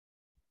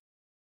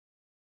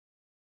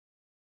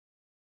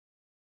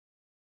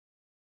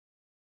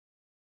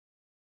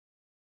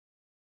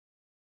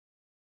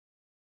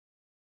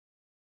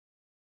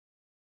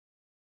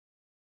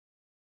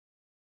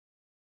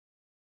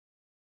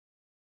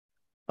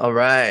All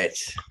right.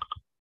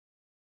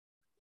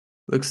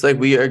 Looks like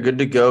we are good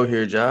to go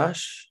here,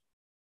 Josh.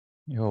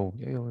 Yo.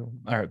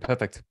 All right,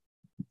 perfect.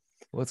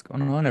 What's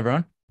going on,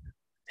 everyone?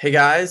 Hey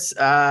guys.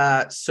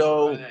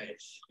 So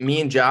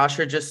me and Josh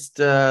are just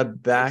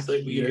back Looks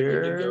like we are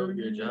good to go here.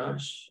 here,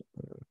 Josh.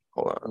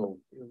 Hold on. All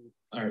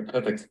right,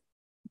 perfect.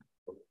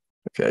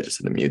 Okay, I just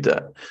had to mute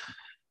that.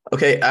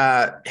 Okay.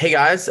 Hey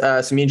guys.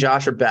 So me and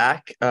Josh are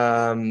back.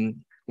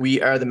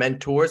 We are the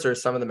mentors, or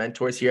some of the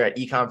mentors here at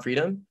Ecom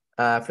Freedom.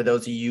 For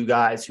those of you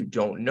guys who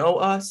don't know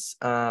us,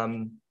 my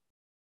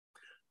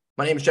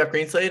name is Jeff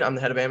Greenslade. I'm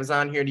the head of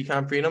Amazon here at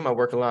Ecom Freedom. I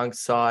work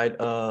alongside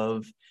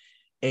of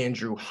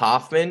Andrew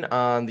Hoffman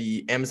on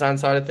the Amazon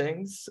side of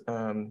things.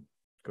 Go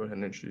ahead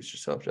and introduce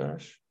yourself,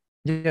 Josh.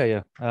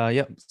 Yeah.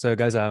 So,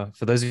 guys,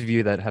 for those of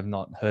you that have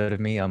not heard of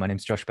me, my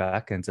name's Josh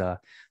Back, and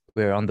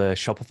we're on the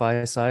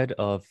Shopify side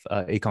of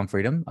Ecom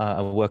Freedom.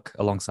 I work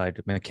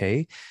alongside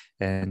McCay,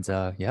 and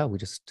we're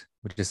just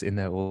in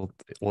there all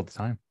the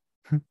time.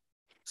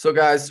 So,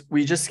 guys,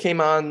 we just came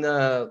on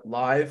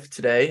live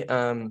today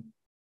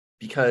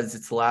because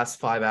it's the last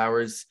 5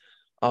 hours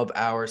of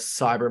our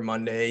Cyber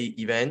Monday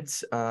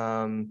event.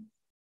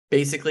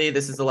 Basically,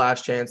 this is the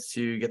last chance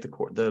to get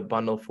the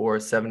bundle for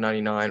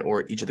 $7.99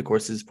 or each of the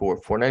courses for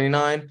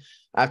 $4.99.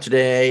 After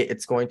today,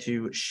 it's going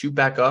to shoot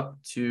back up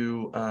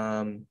to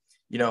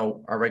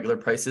our regular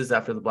prices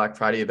after the Black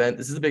Friday event.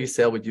 This is the biggest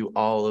sale we do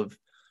all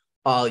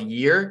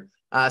year.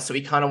 So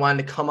we kind of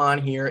wanted to come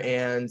on here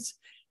and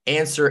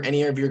answer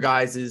any of your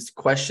guys'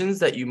 questions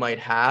that you might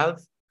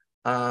have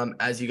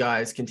as you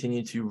guys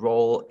continue to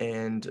roll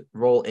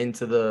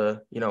into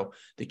the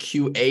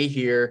QA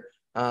here.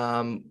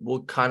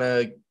 We'll kind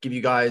of give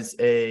you guys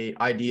a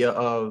idea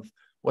of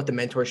what the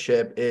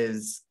mentorship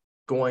is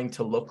going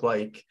to look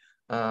like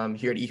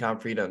here at Ecom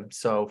Freedom.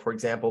 So, for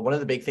example, one of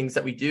the big things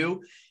that we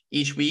do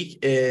each week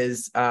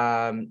is,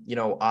 I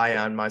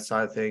on my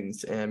side of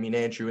things, and I mean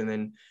Andrew, and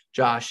then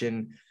Josh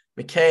and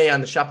McCay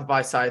on the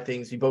Shopify side of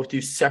things. We both do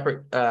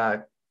separate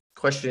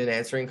question and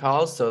answering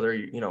calls. So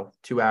they're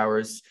 2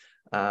 hours,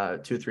 2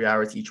 or 3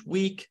 hours each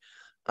week.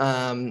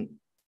 So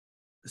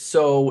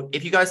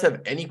if you guys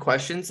have any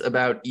questions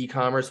about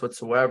e-commerce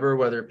whatsoever,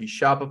 whether it be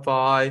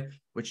Shopify,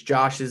 which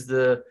Josh is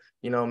the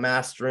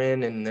master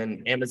in, and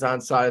then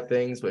Amazon side of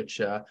things, which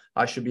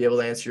I should be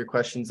able to answer your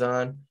questions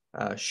on,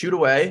 shoot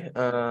away.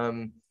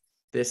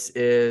 This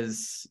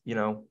is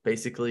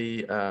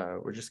basically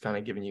we're just kind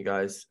of giving you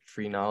guys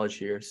free knowledge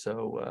here.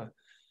 So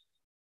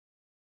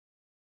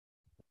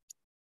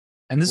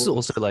And this is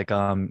also like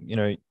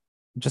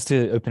just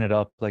to open it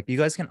up, like you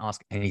guys can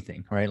ask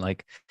anything, right?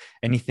 Like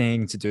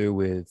anything to do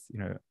with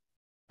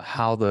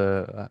how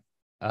the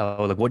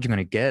like what you're going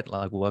to get,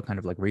 like what kind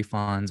of like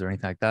refunds or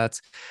anything like that.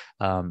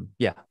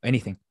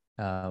 Anything.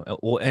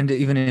 And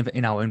even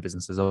in our own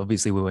businesses,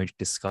 obviously we won't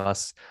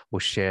discuss or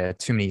share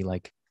too many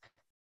like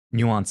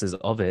nuances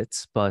of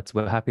it, but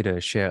we're happy to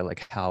share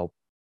like how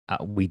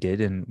we did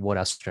and what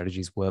our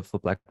strategies were for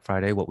Black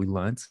Friday, what we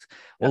learned,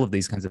 all of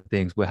these kinds of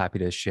things. We're happy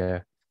to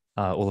share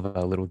all of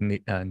our little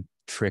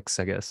tricks,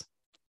 I guess.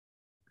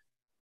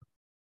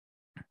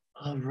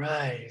 All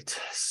right.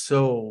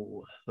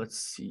 So let's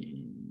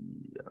see.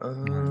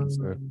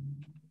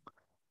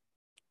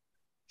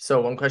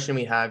 So one question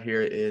we have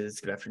here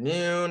is, good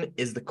afternoon.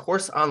 Is the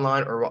course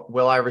online or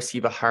will I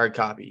receive a hard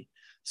copy?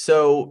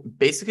 So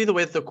basically the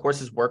way that the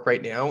courses work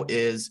right now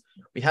is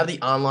we have the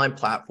online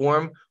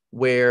platform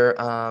where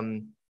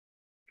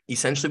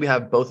essentially we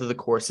have both of the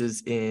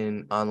courses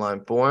in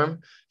online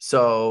form.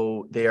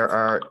 So there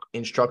are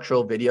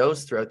instructional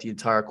videos throughout the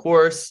entire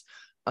course.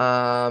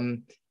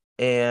 On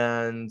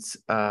the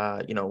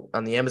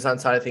Amazon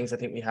side of things, I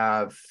think we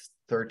have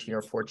 13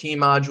 or 14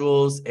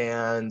 modules,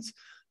 and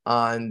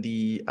on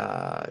the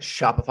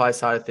Shopify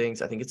side of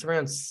things, I think it's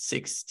around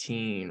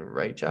 16,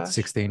 right, Josh?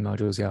 16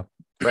 modules, yeah.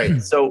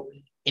 Right. So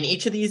in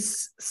each of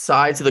these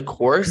sides of the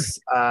course,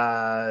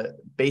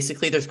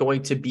 basically there's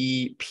going to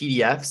be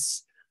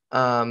PDFs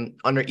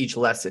under each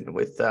lesson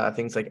with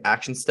things like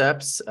action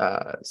steps.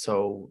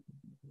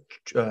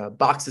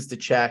 Boxes to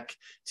check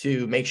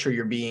to make sure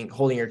you're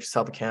holding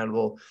yourself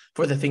accountable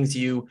for the things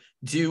you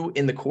do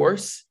in the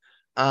course.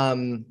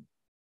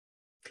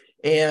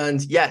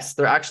 And yes,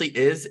 there actually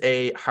is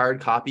a hard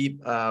copy.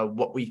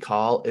 What we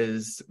call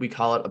it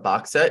a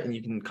box set, and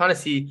you can kind of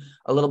see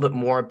a little bit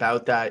more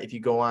about that if you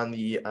go on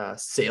the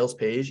sales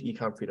page,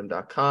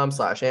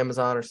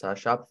 ecomfreedom.com/Amazon or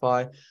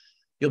 /Shopify.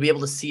 You'll be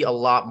able to see a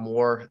lot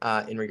more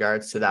in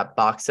regards to that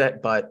box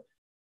set. But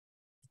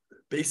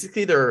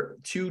basically, there are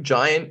two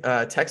giant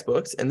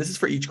textbooks, and this is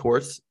for each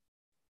course.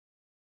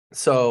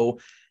 So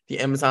the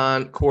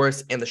Amazon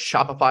course and the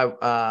Shopify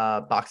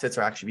box sets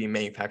are actually being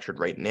manufactured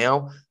right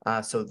now.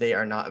 So they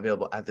are not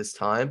available at this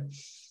time.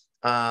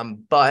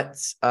 But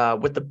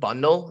with the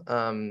bundle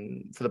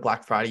for the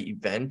Black Friday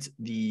event,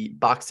 the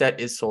box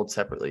set is sold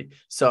separately.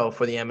 So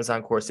for the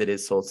Amazon course, it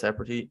is sold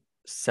separately.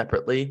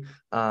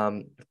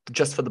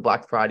 Just for the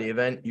Black Friday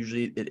event,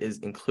 usually it is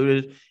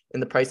included in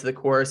the price of the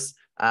course.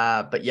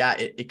 But yeah,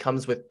 it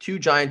comes with two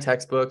giant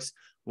textbooks,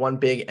 one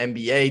big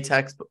MBA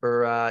text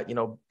or,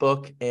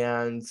 book,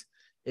 and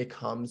it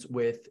comes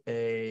with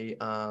a,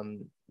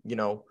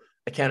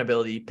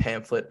 accountability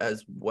pamphlet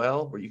as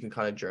well, where you can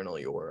kind of journal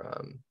your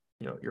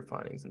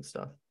findings and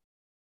stuff.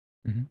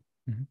 Mm-hmm.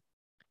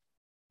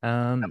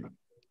 Mm-hmm.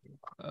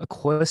 A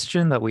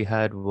question that we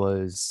had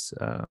was,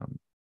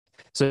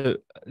 so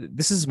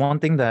this is one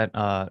thing that,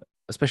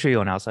 especially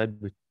on our side,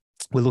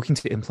 we're looking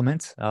to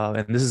implement,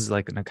 and this is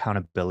like an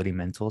accountability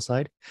mentor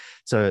side.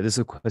 So this is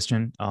a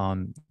question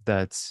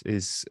that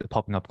is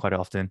popping up quite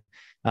often.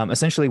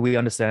 Essentially, we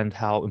understand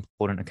how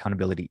important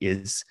accountability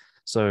is.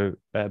 So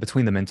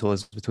between the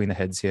mentors, between the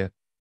heads here,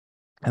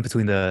 and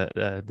between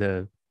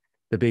the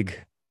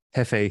big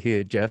Hefe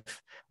here, Jeff,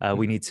 we're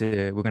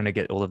going to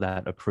get all of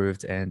that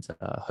approved and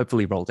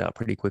hopefully rolled out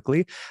pretty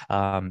quickly.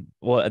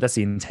 Well, that's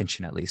the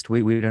intention, at least.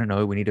 We don't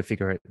know. We need to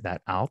figure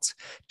that out.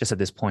 Just at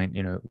this point,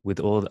 with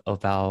all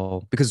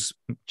of because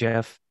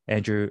Jeff,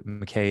 Andrew,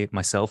 McCay,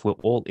 myself, we're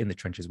all in the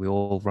trenches. We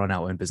all run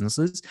our own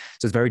businesses.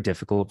 So it's very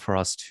difficult for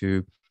us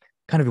to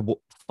kind of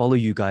follow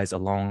you guys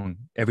along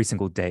every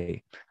single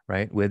day,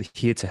 right? We're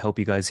here to help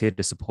you guys, here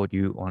to support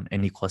you on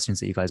any questions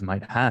that you guys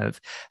might have.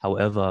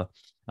 However,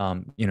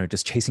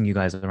 just chasing you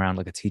guys around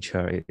like a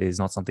teacher is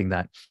not something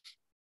that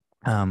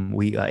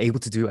we are able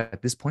to do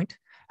at this point.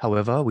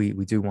 However, we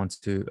do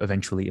want to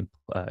eventually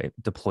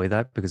deploy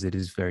that because it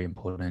is very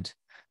important.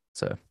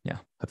 So yeah,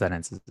 hope that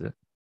answers it.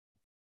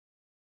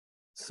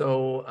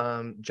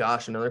 So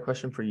Josh, another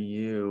question for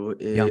you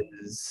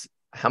is,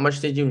 how much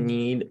did you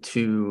need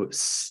to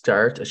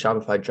start a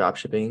Shopify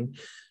dropshipping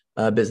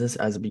business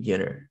as a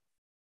beginner?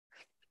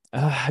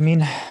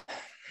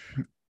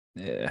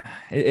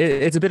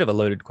 It's a bit of a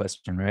loaded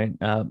question, right?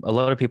 A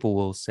lot of people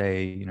will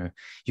say,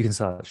 you can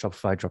start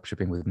Shopify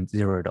dropshipping with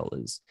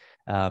 $0.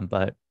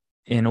 But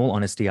in all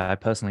honesty, I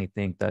personally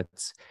think that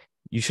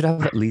you should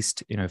have at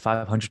least,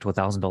 $500 to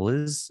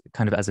 $1,000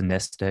 kind of as a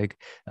nest egg,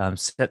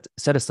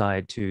 set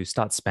aside to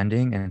start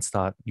spending and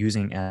start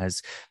using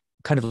as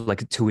kind of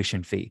like a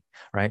tuition fee,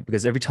 right?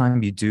 Because every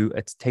time you do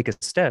take a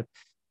step,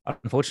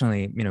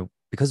 unfortunately,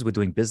 because we're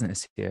doing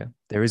business here,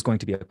 there is going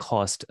to be a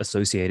cost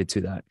associated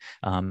to that.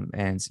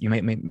 And you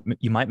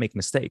might make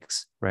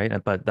mistakes,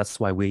 right? But that's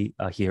why we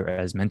are here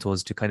as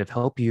mentors, to kind of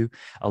help you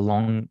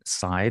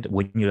alongside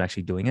when you're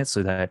actually doing it,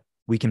 so that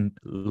we can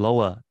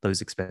lower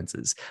those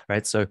expenses,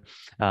 right? So,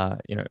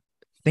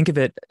 think of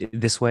it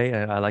this way.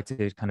 I like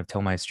to kind of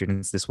tell my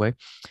students this way.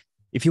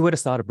 If you were to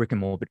start a brick and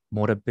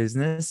mortar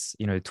business,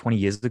 20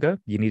 years ago,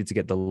 you needed to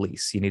get the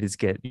lease, you needed to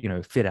get,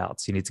 fit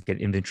outs, you need to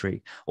get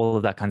inventory, all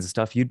of that kinds of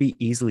stuff. You'd be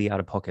easily out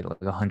of pocket, like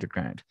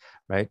 $100,000,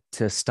 right?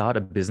 To start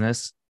a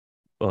business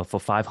for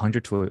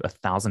 $500 to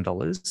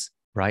 $1,000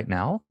 right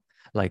now,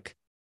 like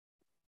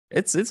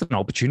it's an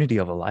opportunity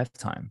of a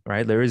lifetime,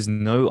 right? There is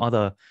no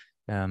other,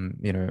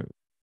 no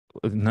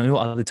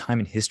other time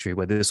in history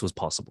where this was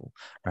possible,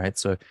 right?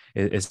 So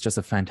it's just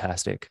a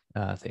fantastic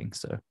thing.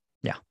 So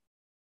yeah.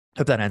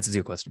 Hope that answers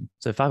your question.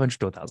 So 500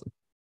 to 1,000.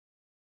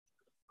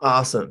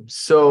 Awesome.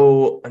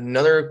 So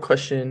another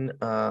question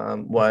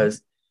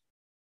was,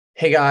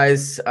 hey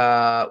guys,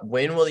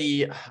 when will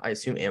I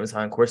assume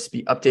Amazon course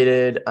be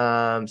updated?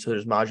 So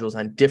there's modules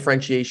on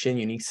differentiation,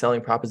 unique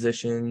selling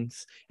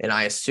propositions, and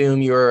I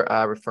assume you're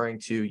referring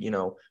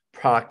to,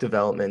 product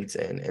development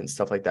and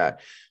stuff like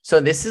that. So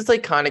this is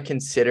like kind of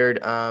considered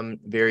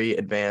very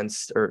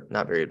advanced, or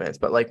not very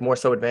advanced, but like more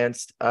so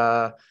advanced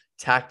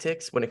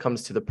tactics when it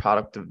comes to the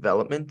product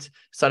development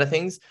side of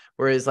things.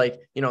 Whereas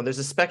there's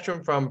a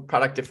spectrum from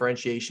product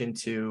differentiation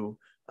to,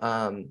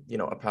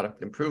 a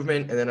product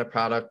improvement, and then a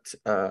product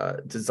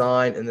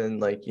design, and then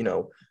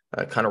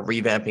kind of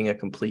revamping a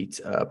complete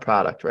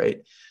product,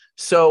 right?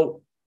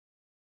 So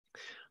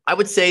I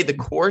would say the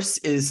course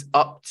is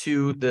up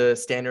to the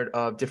standard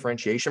of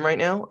differentiation right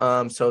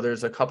now. So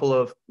there's a couple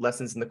of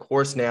lessons in the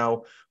course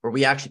now where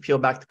we actually peel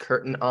back the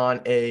curtain on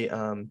a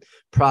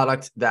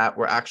product that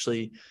we're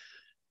actually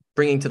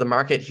bringing to the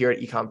market here at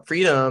ECOM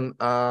Freedom.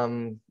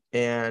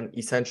 And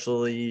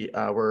essentially,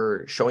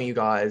 we're showing you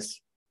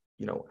guys,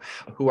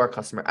 who our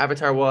customer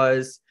avatar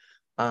was,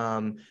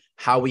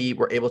 how we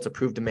were able to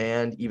prove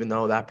demand, even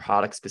though that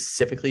product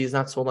specifically is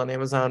not sold on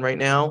Amazon right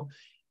now,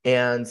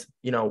 and,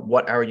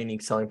 what our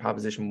unique selling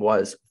proposition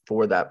was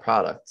for that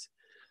product.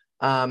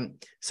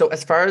 So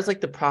as far as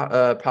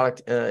the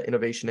product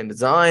innovation and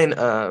design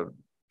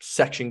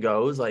section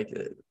goes,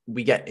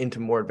 we get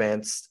into more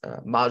advanced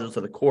modules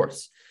of the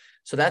course.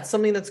 So that's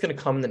something that's going to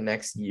come the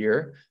next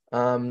year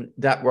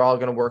that we're all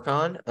going to work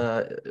on.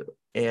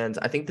 And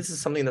I think this is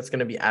something that's going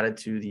to be added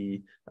to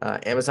the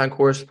Amazon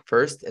course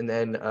first, and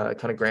then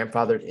kind of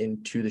grandfathered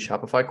into the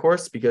Shopify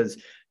course,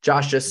 because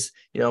Josh just,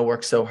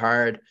 worked so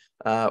hard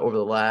over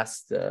the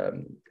last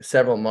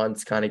several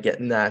months, kind of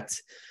getting that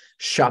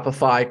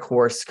Shopify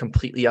course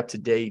completely up to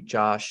date,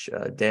 Josh,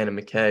 Dan, and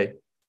McCay.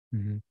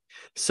 Mm-hmm.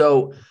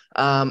 So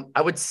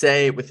I would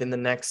say within the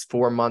next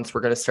 4 months,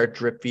 we're going to start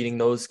drip feeding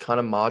those kind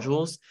of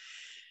modules.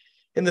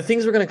 And the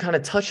things we're going to kind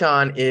of touch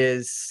on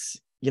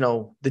is,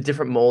 the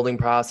different molding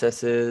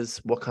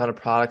processes, what kind of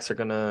products are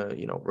going to,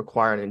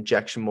 require an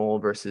injection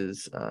mold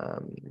versus,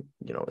 a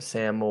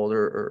sand mold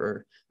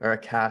or a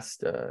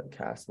cast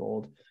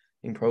molding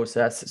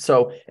process.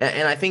 So,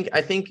 and I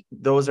think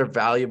those are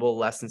valuable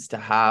lessons to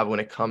have when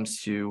it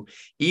comes to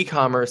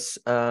e-commerce,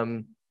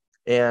 and,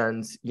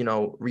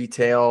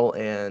 retail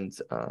and,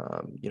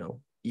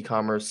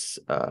 e-commerce,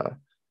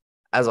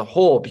 as a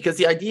whole, because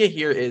the idea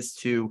here is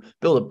to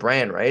build a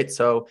brand, right?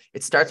 So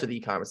it starts with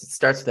e-commerce, it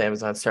starts with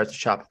Amazon, it starts with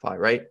Shopify,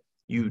 right?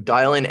 You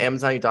dial in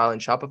Amazon, you dial in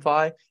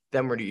Shopify,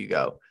 then where do you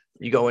go?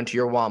 You go into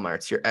your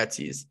Walmarts, your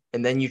Etsy's,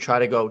 and then you try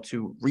to go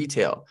to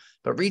retail.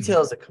 But retail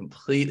is a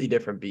completely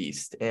different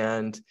beast.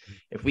 And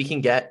if we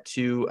can get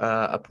to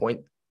a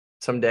point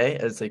someday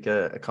as like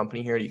a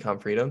company here at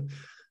Ecom Freedom,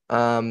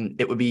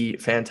 it would be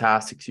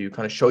fantastic to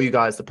kind of show you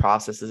guys the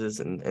processes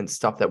and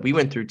stuff that we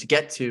went through to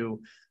get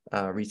to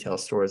retail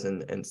stores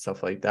and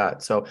stuff like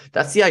that. So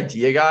that's the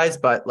idea, guys.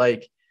 But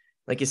like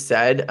you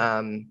said,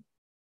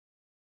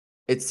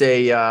 it's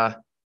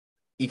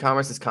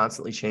e-commerce is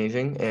constantly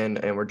changing,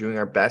 and we're doing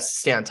our best to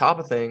stay on top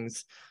of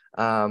things.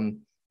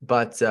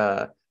 But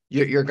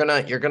you're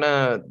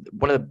gonna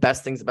one of the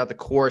best things about the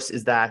course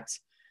is that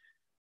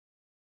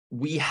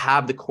we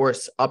have the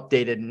course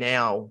updated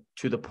now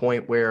to the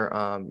point where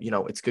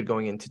it's good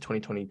going into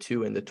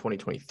 2022 and the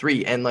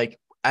 2023. And like,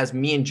 as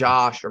me and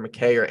Josh or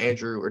McCay or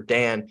Andrew or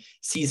Dan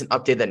sees an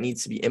update that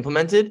needs to be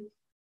implemented,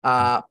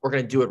 we're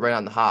going to do it right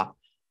on the hop.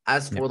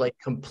 As for like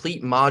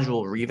complete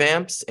module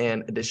revamps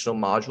and additional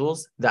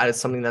modules, that is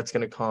something that's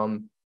going to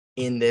come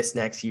in this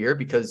next year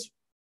because,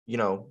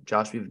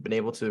 Josh, we've been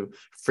able to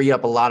free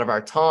up a lot of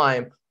our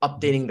time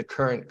updating the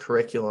current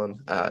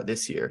curriculum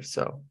this year.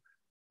 So.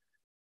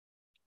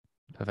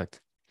 Perfect.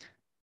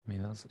 I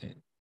mean, that's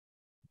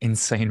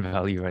insane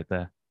value right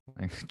there.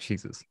 Like,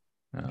 Jesus.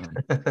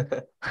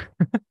 I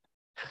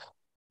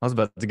was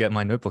about to get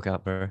my notebook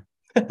out, bro.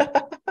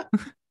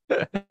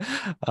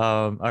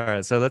 All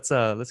right, so let's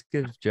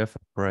give Jeff a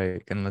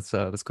break and let's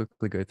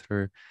quickly go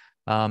through.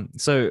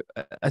 So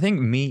I think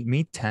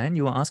me Tan,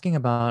 you were asking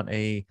about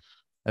a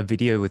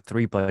video with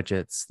 3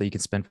 budgets that you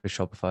can spend for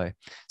Shopify.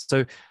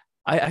 So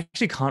I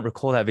actually can't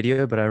recall that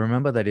video, but I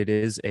remember that it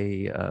is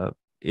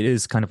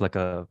kind of like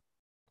a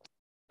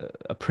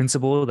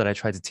principle that I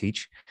try to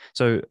teach.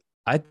 So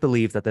I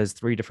believe that there's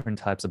 3 different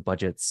types of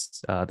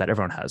budgets that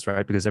everyone has,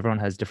 right? Because everyone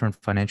has different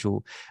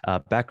financial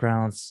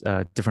backgrounds,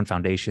 different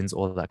foundations,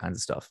 all of that kinds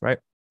of stuff, right?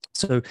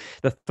 So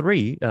the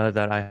 3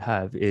 that I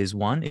have is,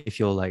 one, if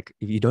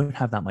you don't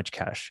have that much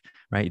cash,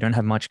 right? You don't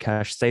have much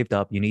cash saved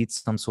up, you need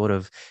some sort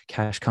of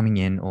cash coming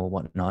in or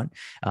whatnot.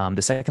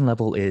 The second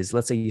level is,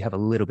 let's say you have a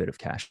little bit of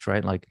cash,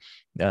 right? Like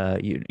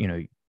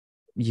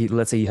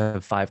let's say you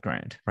have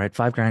 $5,000, right?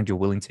 $5,000 you're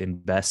willing to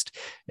invest.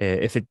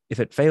 If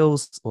it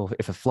fails or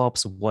if it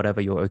flops,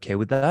 whatever, you're okay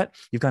with that.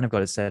 You've kind of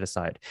got it set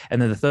aside.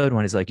 And then the third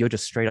one is like, you're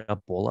just straight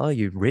up baller,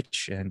 you're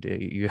rich, and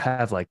you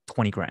have like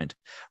 20 grand,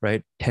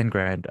 right? 10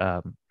 grand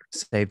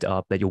saved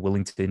up that you're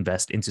willing to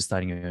invest into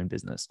starting your own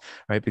business,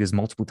 right? Because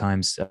multiple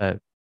times,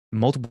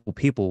 multiple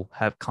people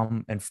have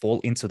come and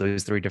fall into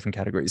those 3 different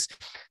categories.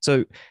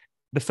 So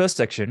the first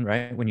section,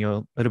 right, when you're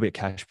a little bit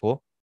cash poor,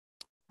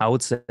 I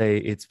would say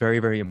it's very,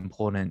 very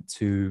important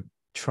to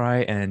try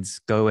and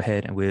go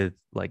ahead and with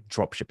like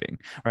drop shipping,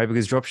 right?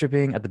 Because drop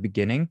shipping at the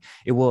beginning,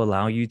 it will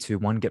allow you to,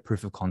 one, get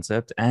proof of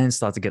concept and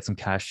start to get some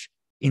cash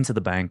into the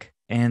bank,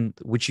 and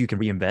which you can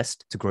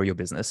reinvest to grow your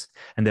business.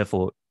 And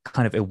therefore,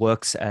 kind of it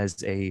works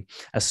as a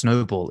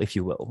snowball, if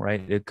you will,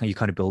 right? You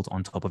kind of build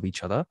on top of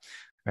each other,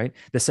 right?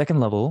 The second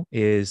level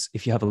is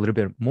if you have a little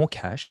bit more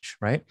cash,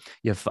 right?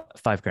 You have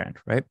 $5,000,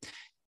 right?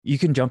 You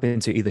can jump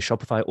into either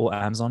Shopify or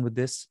Amazon with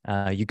this.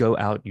 You go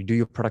out, you do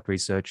your product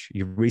research,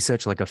 you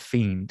research like a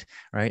fiend,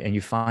 right? And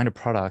you find a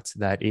product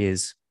that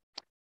is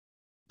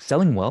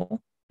selling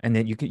well, and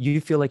then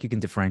you feel like you can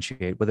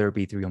differentiate, whether it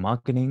be through your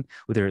marketing,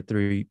 whether it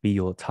be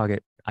your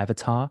target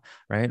avatar,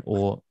 right?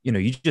 Or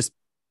you just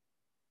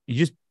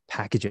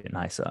package it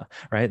nicer,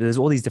 right? There's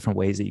all these different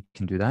ways that you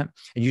can do that.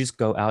 And you just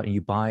go out and you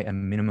buy a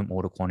minimum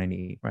order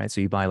quantity, right? So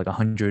you buy like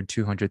 100,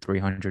 200,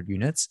 300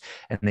 units,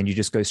 and then you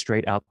just go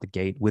straight out the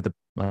gate with a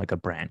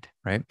brand,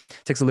 right?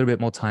 It takes a little bit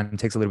more time,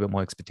 takes a little bit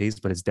more expertise,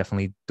 but it's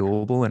definitely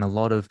doable. And a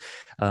lot of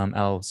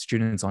our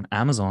students on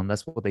Amazon,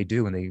 that's what they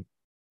do, and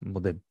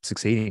they're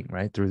succeeding,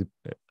 right, through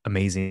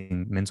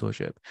amazing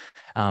mentorship.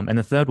 And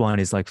the third one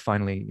is like,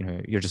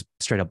 finally, you're just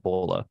straight up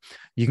baller.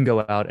 You can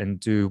go out and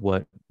do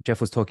what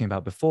Jeff was talking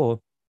about before,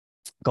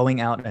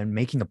 going out and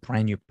making a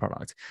brand new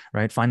product,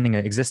 right? Finding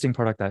an existing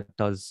product that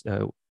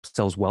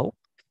sells well,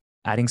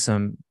 adding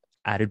some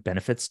added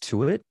benefits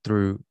to it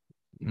through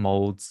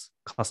molds,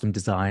 custom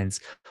designs,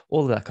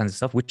 all of that kinds of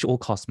stuff, which all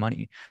cost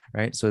money,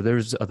 right? So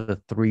there's other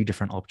 3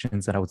 different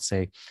options that I would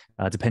say,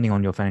 depending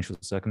on your financial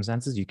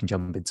circumstances, you can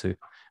jump into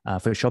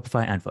for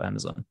Shopify and for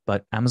Amazon.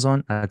 But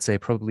Amazon, I'd say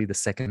probably the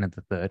second and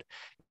the third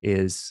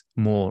is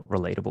more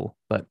relatable.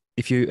 But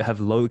if you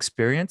have low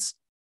experience,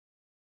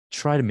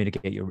 try to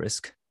mitigate your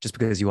risk just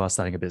because you are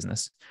starting a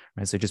business,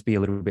 right? So just be a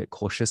little bit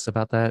cautious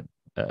about that.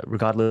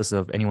 regardless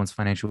of anyone's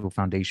financial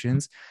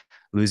foundations,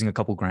 losing a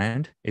couple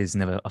grand is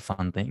never a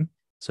fun thing.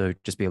 So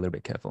just be a little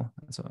bit careful.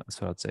 That's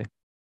what I'd say.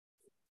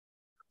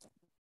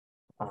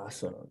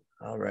 Awesome.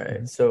 All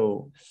right.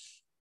 Mm-hmm.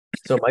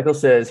 So Michael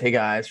says, hey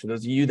guys, for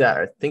those of you that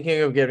are thinking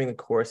of getting the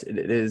course, it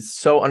is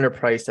so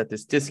underpriced at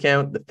this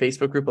discount. The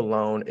Facebook group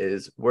alone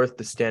is worth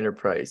the standard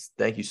price.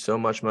 Thank you so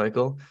much,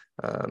 Michael.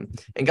 And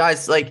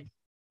guys, like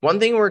one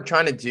thing we're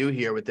trying to do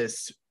here with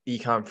this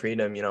Ecom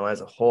Freedom,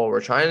 as a whole,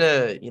 we're trying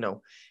to,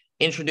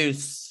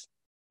 introduce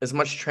as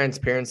much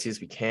transparency as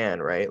we can,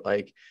 right?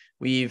 Like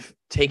we've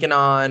taken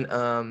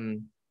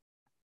on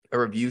a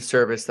review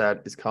service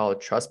that is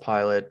called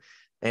Trustpilot.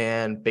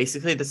 And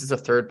basically, this is a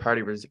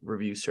third-party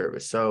review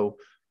service. So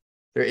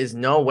there is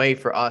no way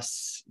for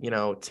us,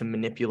 to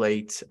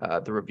manipulate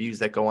the reviews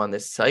that go on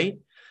this site.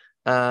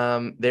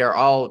 They are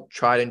all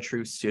tried and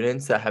true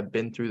students that have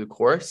been through the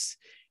course.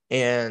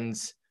 And,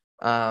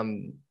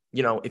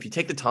 if you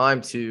take the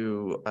time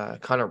to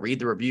kind of read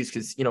the reviews,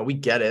 because, we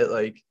get it.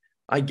 Like,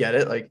 I get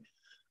it. Like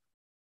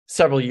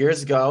several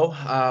years ago,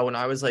 when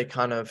I was like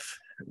kind of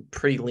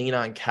pretty lean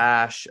on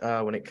cash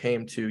when it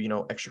came to,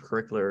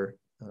 extracurricular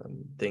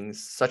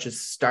things such as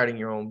starting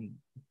your own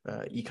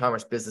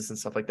e-commerce business and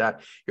stuff like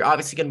that, you're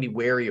obviously going to be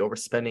wary over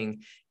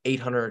spending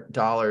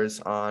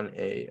 $800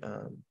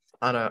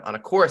 on a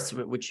course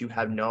which you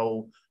have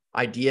no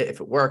idea if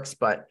it works.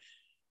 But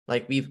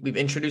like we've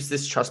introduced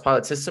this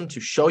Trustpilot system to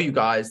show you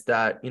guys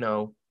that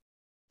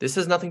this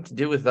has nothing to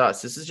do with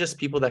us. This is just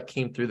people that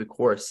came through the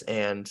course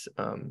and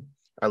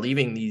are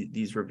leaving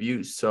these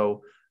reviews.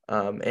 So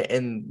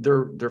and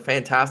they're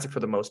fantastic for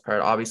the most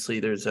part. Obviously,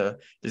 there's going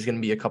to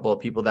be a couple of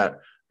people that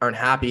aren't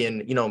happy,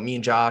 and me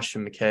and Josh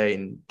and McCay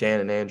and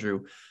Dan and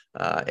Andrew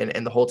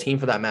and the whole team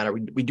for that matter,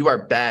 we do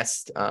our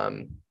best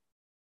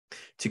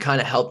to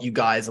kind of help you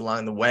guys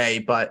along the way.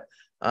 But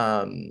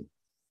I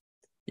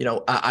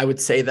would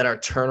say that our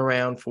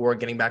turnaround for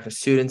getting back to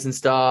students and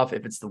stuff,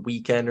 if it's the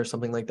weekend or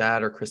something like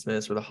that, or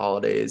Christmas or the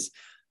holidays,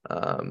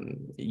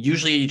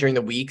 usually during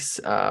the weeks,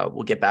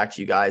 we'll get back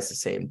to you guys the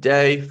same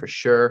day for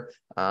sure.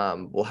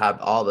 We'll have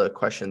all the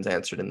questions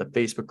answered in the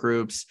Facebook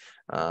groups.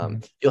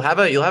 You'll have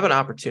an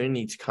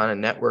opportunity to kind of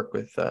network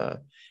with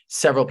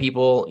several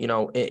people,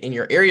 in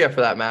your area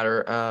for that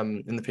matter,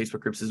 in the Facebook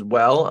groups as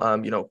well.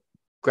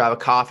 Grab a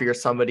coffee or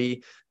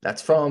somebody that's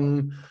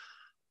from,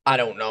 I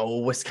don't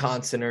know,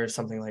 Wisconsin or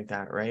something like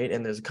that, right?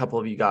 And there's a couple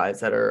of you guys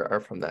that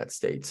are from that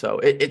state. So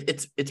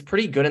it's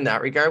pretty good in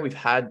that regard. We've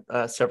had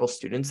several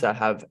students that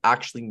have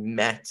actually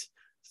met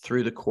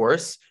through the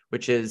course,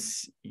 which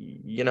is,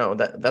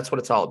 that's what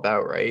it's all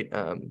about, right?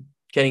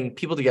 Getting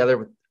people together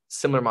with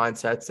similar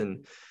mindsets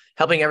and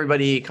helping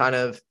everybody kind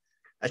of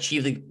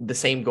achieve the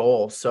same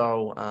goal.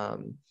 So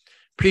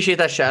appreciate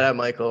that shout out,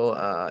 Michael.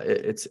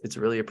 It's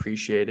really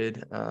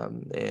appreciated. I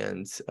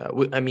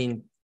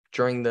mean,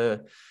 during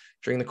the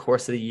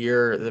course of the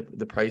year,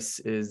 the price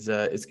is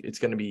it's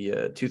going to be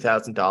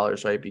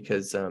 $2,000, right?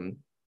 Because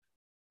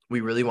we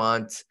really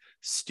want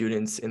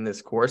students in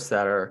this course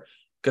that are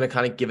going to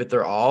kind of give it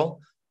their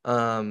all.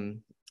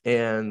 We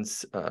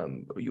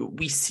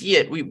see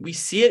it. We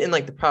see it in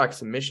like the product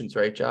submissions,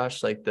 right,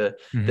 Josh? Like the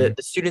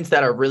students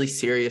that are really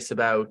serious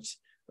about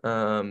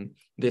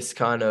this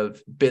kind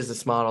of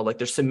business model, like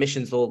their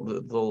submissions,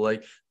 they'll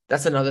like.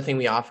 That's another thing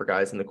we offer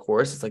guys in the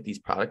course. It's like these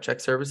product check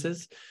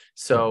services.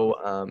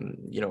 So,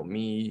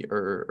 me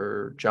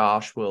or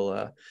Josh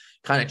will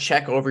kind of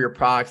check over your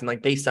products, and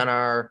like based on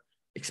our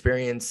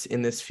experience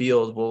in this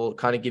field, we'll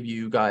kind of give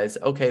you guys,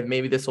 okay,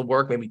 maybe this will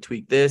work. Maybe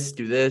tweak this,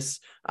 do this.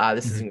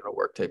 This isn't going to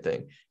work type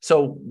thing.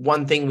 So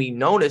one thing we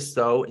noticed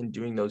though, in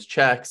doing those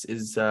checks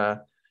is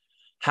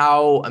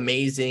how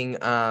amazing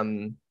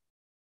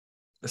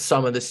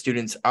some of the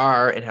students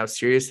are and how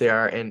serious they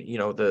are. And,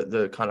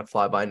 the kind of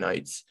fly by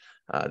nights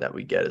that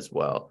we get as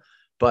well.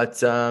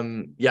 But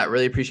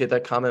really appreciate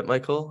that comment,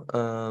 Michael.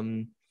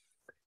 And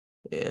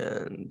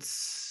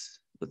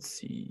let's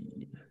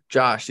see,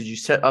 Josh, did you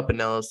set up an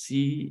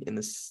LLC in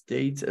the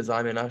States as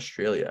I'm in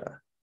Australia?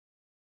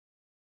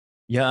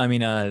 Yeah, I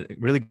mean,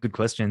 really good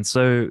question.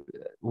 So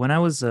when I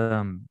was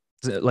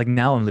like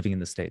now I'm living in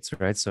the States,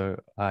 right? So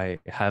I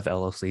have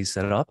LLC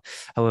set up.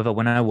 However,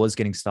 when I was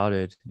getting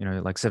started,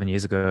 like 7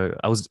 years ago,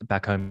 I was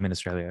back home in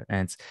Australia.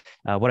 And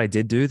what I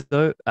did do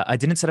though, I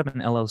didn't set up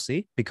an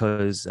LLC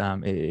because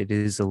it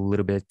is a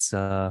little bit,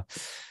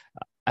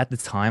 at the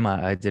time,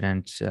 I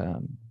didn't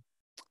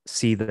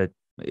see that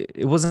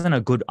it wasn't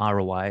a good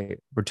ROI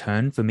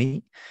return for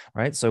me,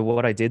 right? So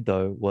what I did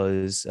though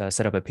was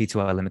set up a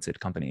P2I limited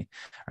company,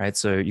 right?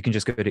 So you can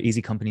just go to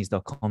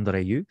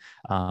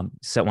easycompanies.com.au,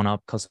 set one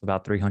up, costs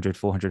about 300,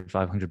 400,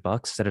 500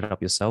 bucks, set it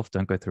up yourself.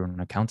 Don't go through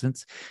an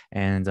accountant,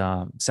 and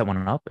set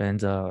one up,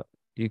 and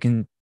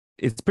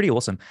it's pretty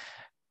awesome.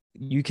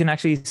 You can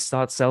actually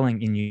start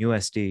selling in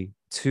USD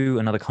to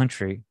another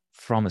country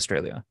from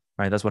Australia,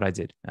 right? That's what I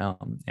did.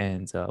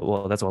 And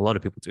well, that's what a lot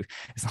of people do.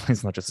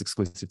 It's not just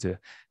exclusive to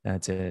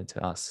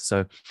us.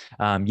 So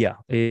yeah,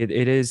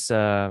 it is.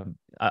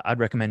 I'd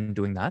recommend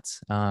doing that.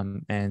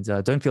 And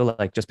don't feel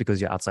like just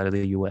because you're outside of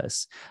the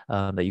US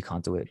that you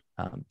can't do it.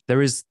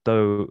 There is,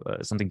 though,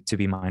 something to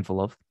be mindful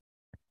of.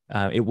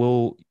 It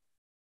will,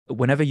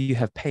 whenever you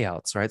have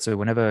payouts, right? So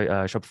whenever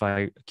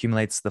Shopify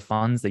accumulates the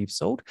funds that you've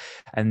sold,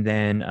 and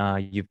then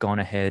you've gone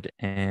ahead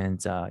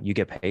and you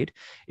get paid,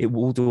 it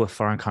will do a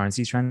foreign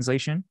currency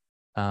translation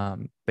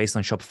based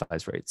on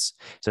Shopify's rates.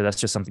 So that's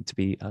just something to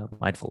be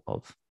mindful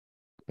of.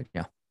 But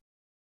yeah.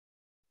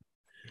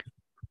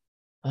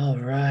 All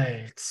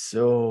right.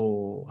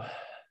 So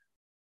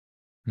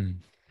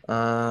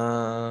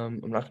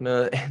I'm not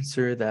gonna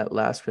answer that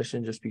last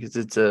question just because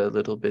it's a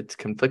little bit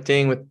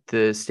conflicting with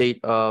the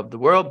state of the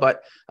world,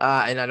 but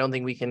and I don't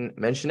think we can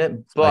mention it,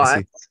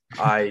 but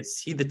I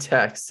see the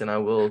text and I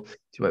will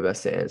do my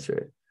best to answer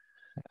it.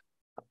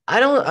 I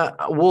don't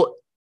well,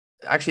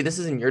 actually, this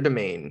is in your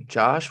domain,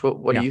 Josh.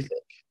 What do you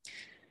think?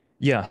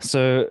 Yeah.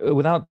 So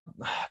without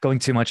going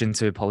too much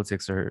into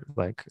politics or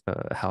like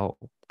how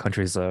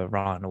countries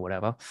run or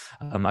whatever,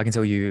 I can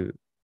tell you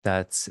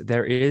that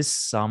there is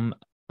some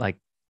like,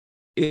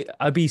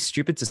 I'd be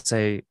stupid to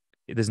say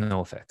there's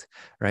no effect,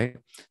 right?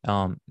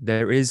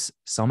 There is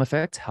some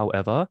effect.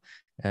 However,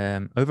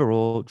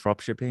 overall,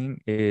 dropshipping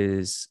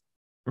is,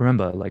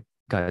 remember, like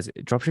guys,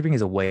 dropshipping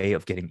is a way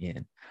of getting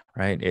in,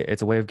 right?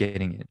 It's a way of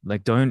getting in.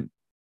 Like, don't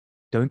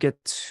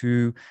get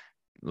too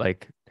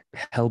like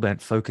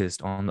hellbent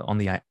focused on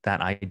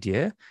that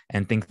idea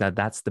and think that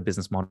that's the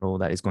business model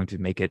that is going to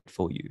make it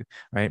for you,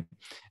 right?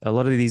 A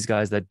lot of these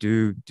guys that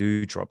do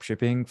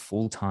dropshipping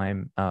full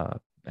time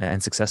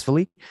and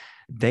successfully,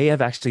 they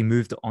have actually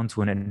moved on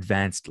to an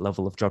advanced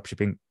level of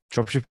dropshipping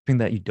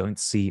that you don't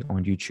see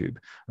on YouTube,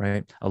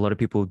 right? A lot of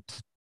people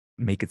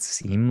make it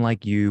seem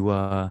like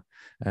it's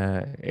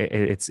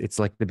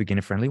like the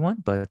beginner friendly one,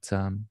 but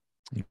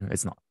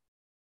it's not.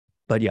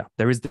 But yeah,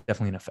 there is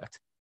definitely an effect.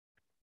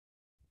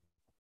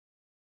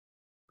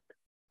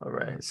 All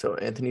right. So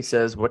Anthony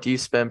says, what do you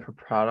spend per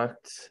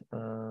product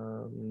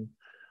on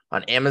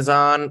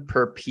Amazon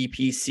per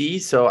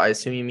PPC? So I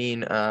assume you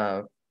mean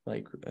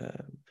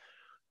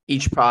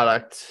each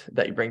product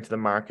that you bring to the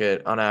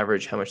market on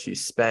average, how much do you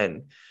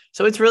spend?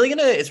 So it's really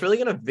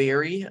gonna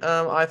vary.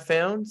 I've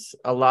found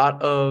a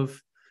lot of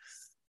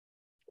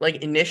like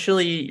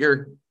initially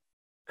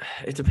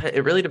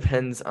it really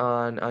depends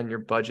on your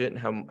budget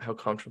and how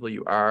comfortable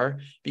you are,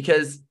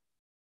 because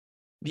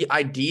the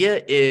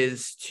idea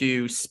is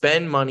to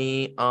spend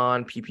money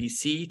on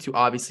PPC to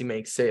obviously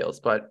make sales.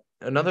 But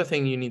another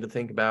thing you need to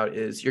think about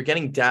is you're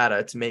getting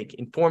data to make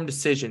informed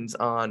decisions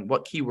on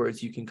what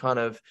keywords you can kind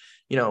of,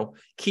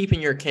 keep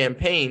in your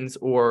campaigns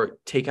or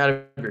take out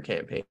of your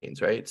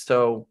campaigns, right?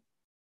 So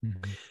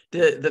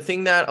the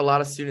thing that a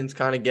lot of students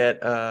kind of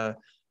get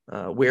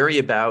wary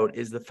about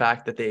is the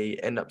fact that they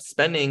end up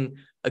spending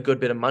a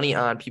good bit of money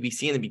on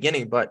PPC in the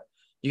beginning, but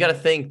you got to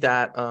think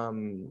that,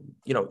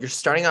 you're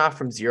starting off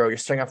from zero. You're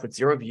starting off with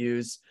 0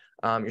 views.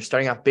 You're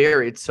starting off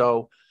buried.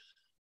 So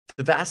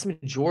the vast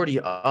majority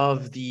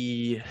of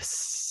the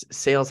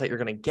sales that you're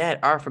going to get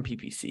are from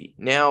PPC.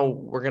 Now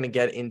we're going to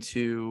get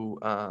into,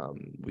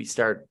 we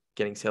start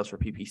getting sales for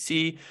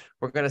PPC.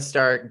 We're going to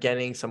start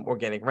getting some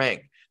organic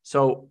rank.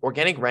 So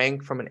organic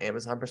rank from an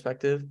Amazon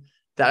perspective,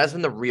 that is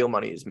when the real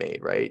money is made,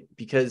 right?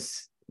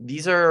 Because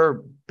these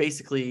are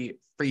basically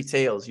free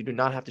sales. You do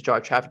not have to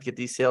drive traffic to get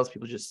these sales.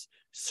 People just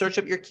search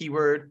up your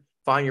keyword,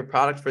 find your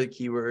product for the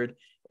keyword,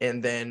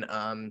 and then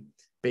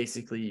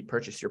basically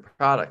purchase your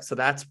product. So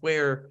that's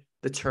where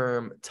the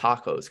term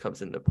tacos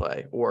comes into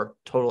play, or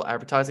total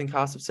advertising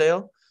cost of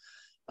sale.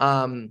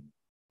 And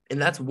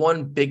that's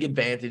one big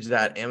advantage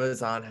that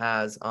Amazon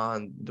has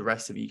on the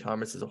rest of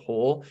e-commerce as a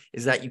whole,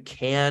 is that you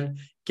can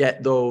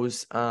get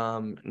those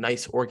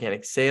nice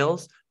organic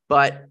sales,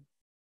 but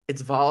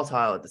it's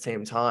volatile at the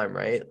same time,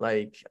 right?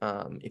 Like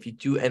if you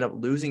do end up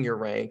losing your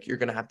rank, you're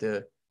going to have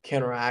to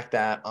counteract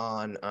that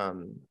on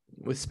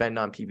with spend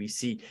on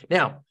PPC.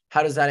 Now,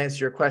 how does that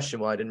answer your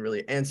question? Well, I didn't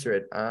really answer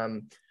it.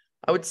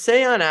 I would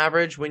say on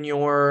average, when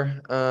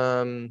you're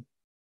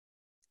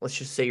let's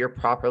just say you're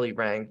properly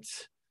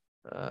ranked,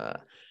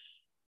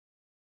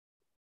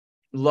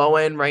 low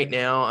end right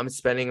now, I'm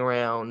spending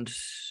around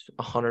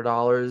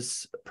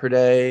 $100 per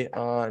day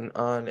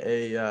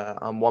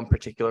on one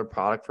particular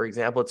product. For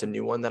example, it's a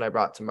new one that I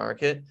brought to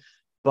market,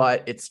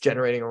 but it's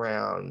generating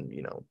around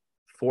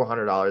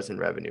 $400 in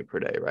revenue per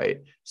day,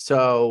 right?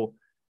 So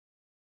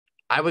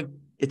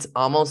it's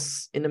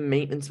almost in a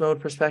maintenance mode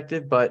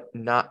perspective, but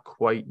not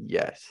quite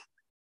yet.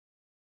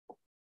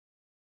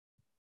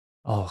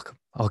 Oh,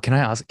 can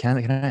I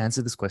I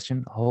answer this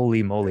question?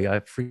 Holy moly, I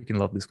freaking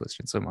love this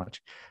question so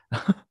much.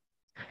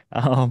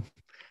 All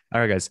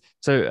right, guys.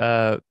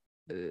 So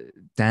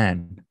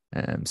Dan,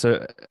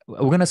 so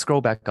we're gonna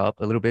scroll back up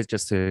a little bit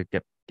just to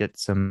get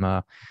some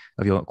of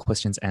your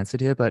questions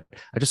answered here, but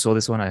I just saw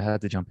this one, I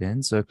had to jump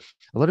in. So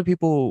a lot of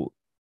people,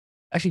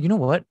 actually, you know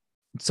what?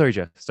 sorry,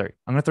 Jeff. Sorry,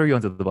 I'm gonna throw you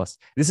under the bus.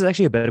 This is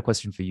actually a better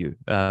question for you,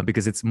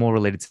 because it's more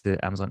related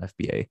to Amazon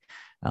FBA.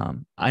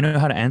 I know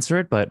how to answer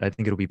it, but I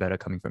think it'll be better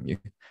coming from you.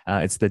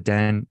 It's the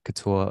Dan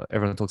Couture.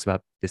 Everyone talks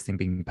about this thing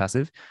being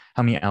passive.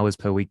 How many hours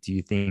per week do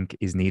you think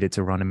is needed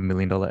to run $1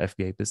 million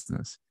FBA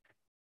business?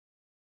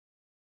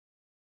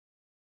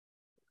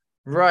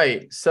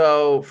 Right.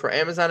 So for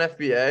Amazon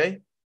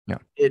FBA, Yeah.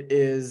 it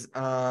is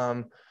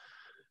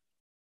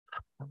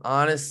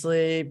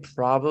honestly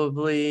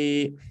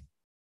probably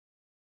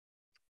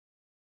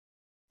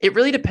it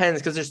really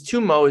depends because there's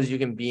two modes you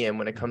can be in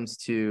when it comes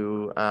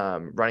to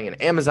running an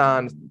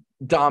Amazon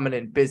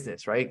dominant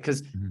business, right?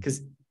 Because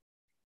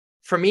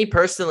for me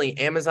personally,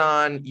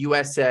 Amazon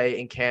USA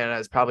and Canada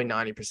is probably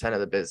 90% of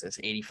the business,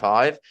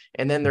 85.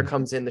 And then there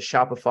comes in the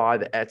Shopify,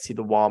 the Etsy,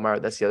 the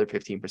Walmart, that's the other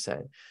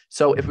 15%.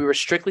 So if we were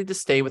strictly to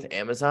stay with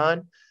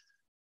Amazon,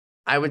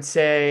 I would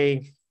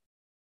say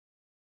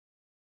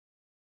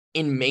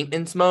in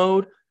maintenance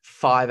mode,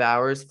 5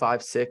 hours,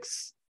 5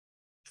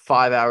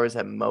 hours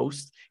at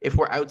most. If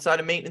we're outside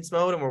of maintenance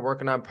mode and we're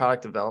working on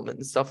product development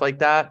and stuff like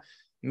that,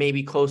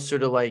 maybe closer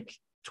to like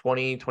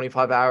 20,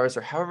 25 hours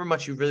or however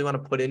much you really want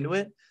to put into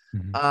it.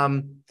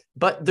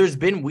 But there's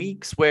been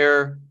weeks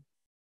where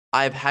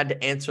I've had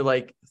to answer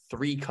like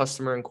 3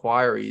 customer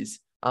inquiries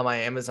on my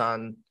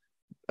Amazon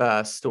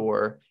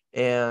store,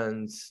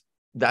 and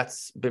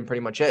that's been pretty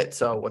much it.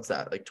 So what's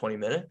that, like 20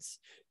 minutes?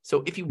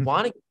 So if you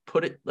want to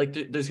put it like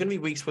there's going to be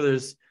weeks where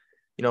there's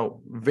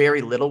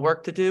very little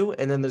work to do,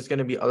 and then there's going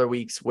to be other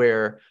weeks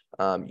where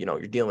you're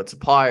dealing with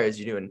suppliers,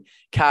 you're doing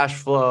cash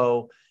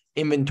flow,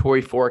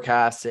 inventory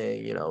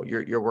forecasting,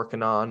 you're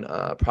working on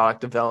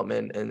product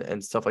development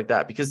and stuff like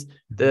that. Because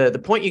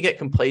the point you get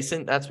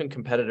complacent, that's when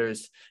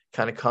competitors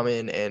kind of come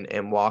in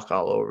and walk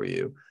all over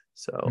you.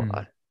 So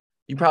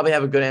you probably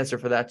have a good answer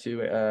for that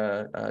too,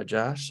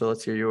 Josh. So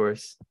let's hear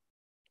yours.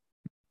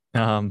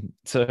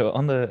 So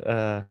on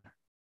the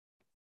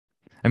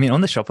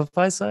on the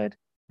Shopify side,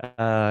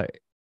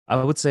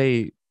 I would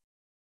say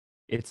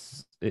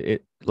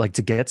it like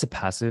to get to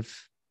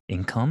passive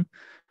income,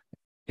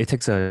 it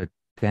takes a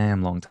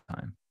damn long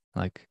time.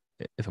 Like,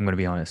 if I'm going to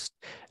be honest,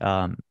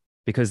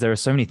 because there are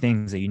so many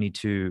things that you need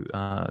to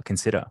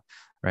consider,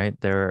 right?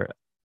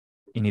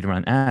 You need to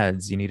run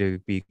ads, you need to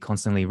be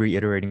constantly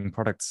reiterating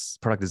product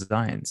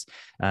designs,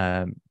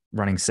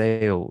 running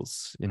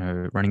sales,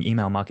 running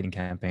email marketing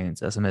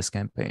campaigns, SMS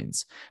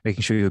campaigns,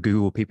 making sure your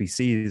Google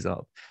PPC is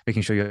up,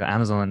 making sure your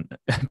Amazon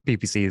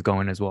PPC is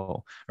going as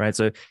well, right?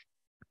 So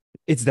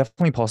it's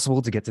definitely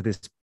possible to get to this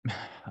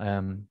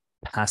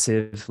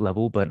passive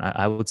level, but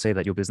I would say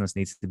that your business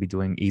needs to be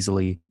doing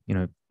easily,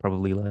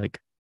 probably like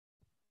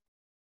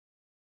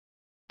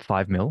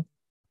 5 mil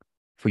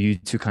for you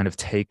to kind of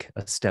take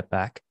a step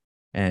back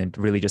and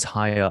really just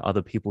hire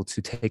other people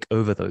to take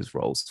over those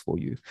roles for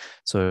you.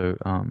 So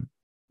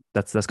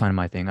that's kind of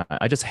my thing.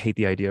 I just hate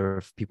the idea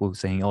of people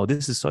saying, "Oh,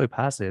 this is so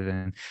passive,"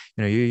 and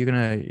you're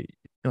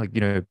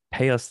gonna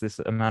pay us this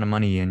amount of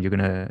money, and you're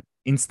gonna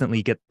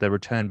instantly get the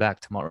return back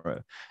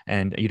tomorrow,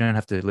 and you don't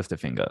have to lift a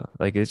finger.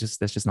 Like, that's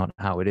just not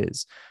how it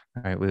is.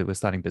 Right? We're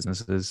starting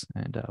businesses,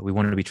 and we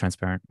wanted to be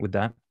transparent with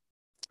that,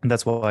 and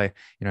that's why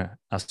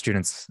our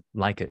students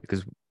like it,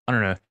 because I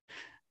don't know,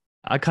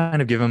 I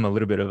kind of give them a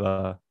little bit of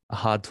a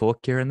hard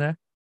talk here and there,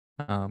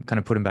 kind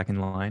of put them back in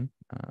line,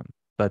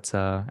 but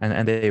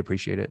and they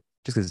appreciate it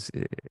just because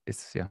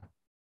it's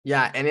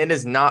Yeah, and it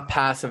is not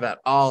passive at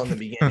all in the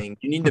beginning.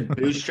 You need to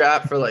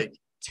bootstrap for like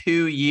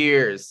 2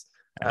 years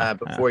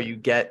before you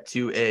get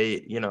to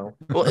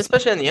well,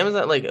 especially on the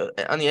Amazon, like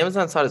on the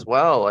Amazon side as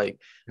well. Like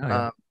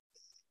a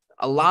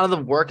lot of the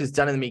work is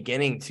done in the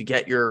beginning to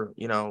get your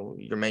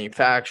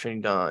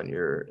manufacturing done,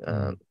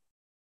 your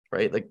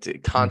right,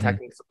 like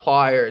contacting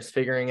suppliers,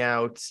 figuring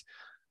out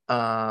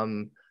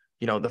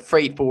the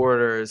freight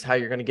forwarders, how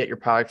you're going to get your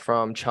product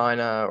from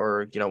China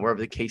or, wherever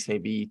the case may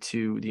be,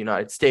 to the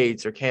United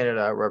States or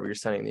Canada, wherever you're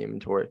sending the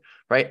inventory,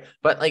 right?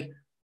 But like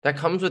what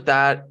comes with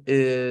that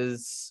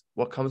is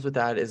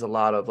a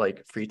lot of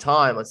like free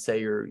time. Let's say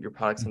your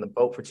product's on the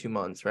boat for 2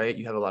 months, right?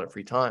 You have a lot of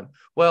free time.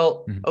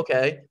 Well,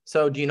 okay.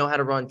 So do you know how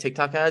to run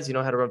TikTok ads? You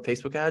know how to run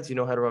Facebook ads? You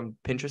know how to run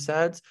Pinterest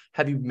ads?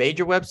 Have you made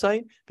your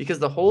website? Because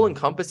the whole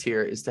encompass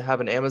here is to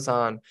have an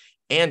Amazon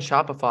and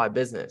Shopify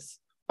business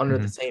under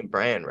the same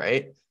brand,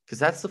 right? Because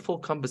that's the full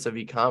compass of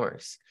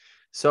e-commerce.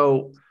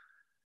 So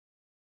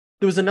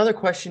there was another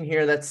question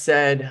here that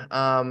said,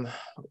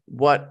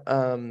 what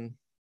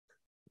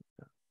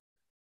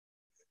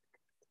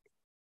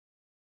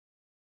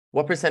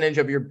percentage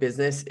of your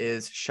business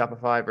is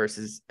Shopify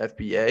versus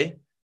FBA?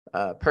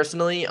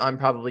 Personally, I'm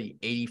probably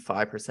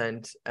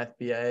 85%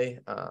 FBA,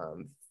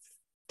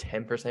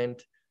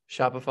 10%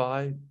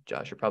 Shopify.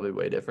 Josh, you're probably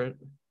way different.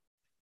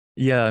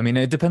 Yeah,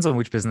 it depends on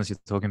which business you're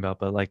talking about,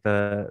 but like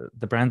the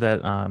brand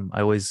that I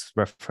always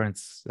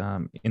reference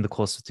in the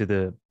course to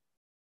the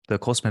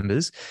course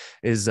members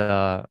is it's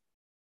I'd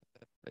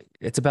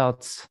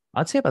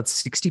say about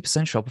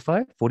 60%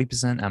 Shopify,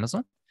 40%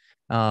 Amazon.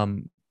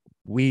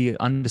 We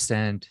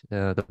understand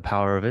the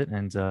power of it,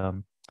 and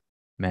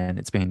man,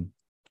 it's been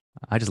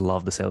I just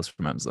love the sales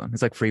from Amazon.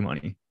 It's like free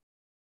money.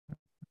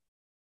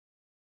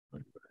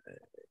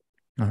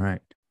 All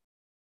right.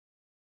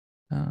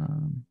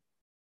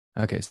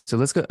 Okay, so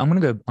let's go. I'm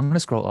gonna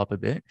scroll up a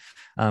bit,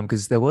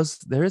 because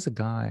there is a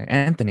guy,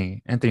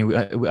 Anthony. Anthony,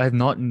 I have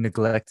not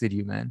neglected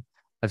you, man.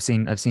 I've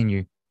seen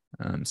you.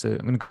 So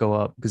I'm gonna go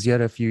up because you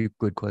had a few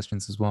good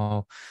questions as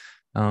well.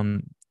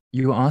 Um,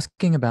 you were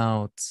asking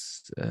about.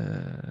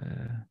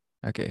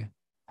 Okay,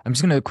 I'm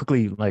just gonna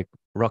quickly like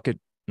rocket,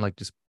 like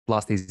just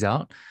blast these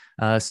out.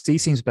 C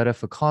seems better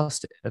for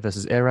cost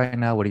versus air right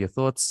now. What are your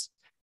thoughts?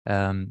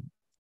 Um,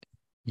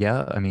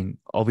 yeah, I mean,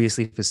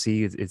 obviously for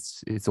C,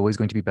 it's always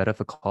going to be better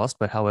for cost,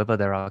 but however,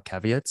 there are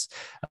caveats.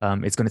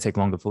 It's going to take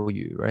longer for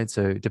you, right?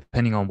 So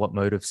depending on what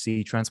mode of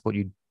sea transport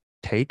you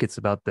take, it's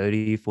about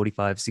 30,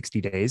 45,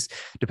 60 days,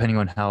 depending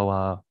on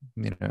how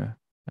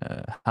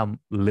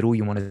little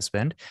you want to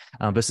spend.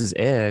 Versus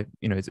air,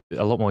 it's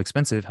a lot more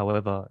expensive.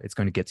 However, it's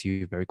going to get to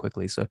you very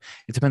quickly. So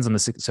it depends on the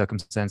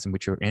circumstance in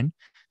which you're in.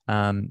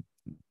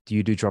 Do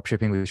you do drop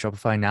shipping with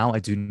Shopify now? I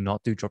do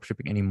not do drop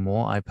shipping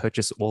anymore. I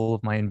purchase all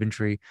of my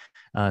inventory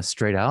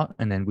straight out,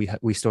 and then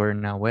we store it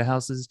in our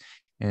warehouses,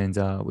 and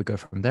we go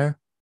from there.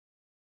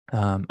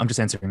 I'm just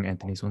answering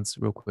Anthony's ones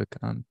real quick.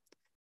 And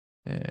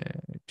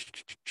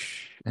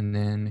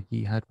then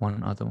he had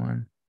one other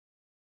one.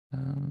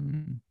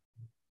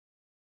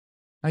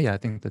 Oh yeah, I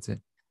think that's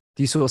it.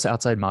 Do you source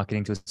outside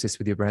marketing to assist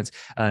with your brands?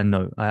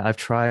 No, I've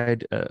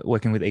tried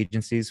working with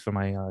agencies for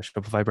my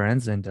Shopify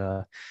brands, and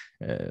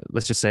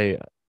let's just say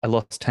I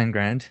lost 10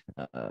 grand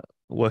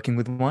working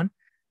with one,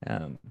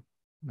 and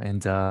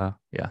yeah,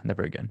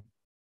 never again.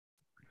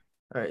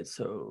 All right.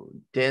 So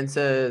Dan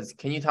says,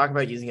 can you talk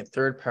about using a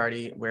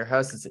third-party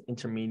warehouse as an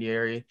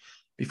intermediary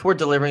before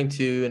delivering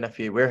to an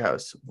FBA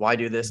warehouse? Why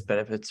do this?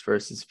 Benefits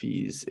versus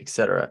fees,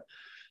 etc.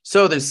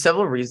 So there's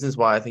several reasons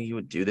why I think you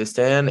would do this,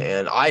 Dan,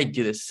 and I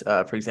do this,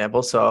 for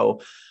example.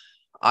 So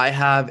I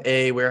have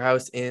a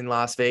warehouse in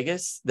Las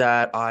Vegas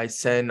that I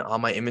send all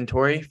my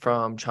inventory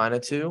from China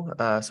to.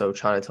 So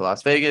China to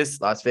Las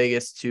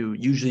Vegas to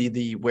usually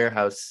the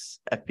warehouse,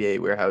 FBA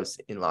warehouse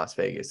in Las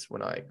Vegas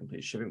when I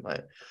complete shipping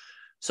plan.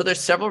 So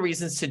there's several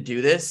reasons to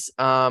do this.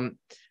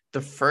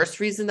 The first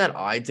reason that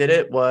I did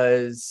it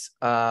was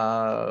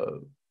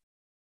product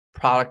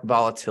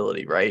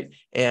volatility, right?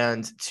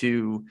 And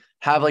to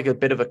have like a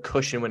bit of a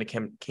cushion when it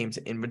came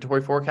to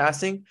inventory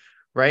forecasting,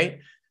 right?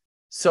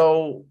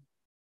 So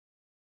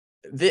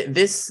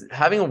this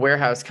having a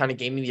warehouse kind of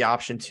gave me the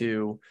option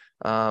to,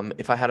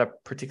 if I had a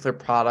particular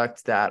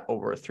product that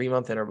over a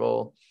 3-month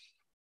interval,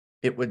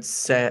 it would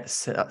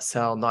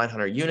sell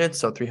 900 units,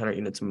 so 300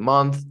 units a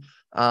month.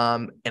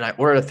 And I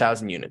ordered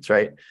 1,000 units,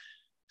 right?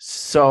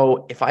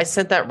 So if I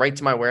sent that right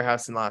to my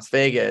warehouse in Las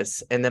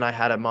Vegas, and then I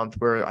had a month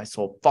where I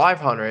sold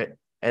 500,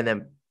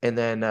 and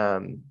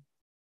then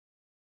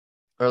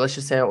or let's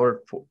just say I ordered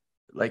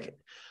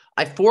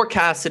I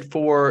forecasted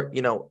for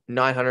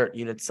 900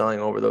 units selling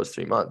over those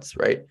 3 months,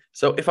 right?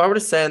 So if I were to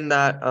send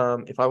that,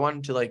 if I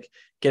wanted to like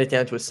get it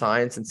down to a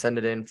science and send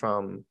it in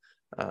from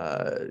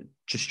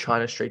just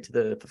China straight to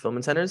the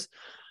fulfillment centers,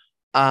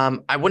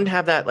 I wouldn't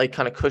have that like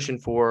kind of cushion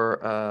for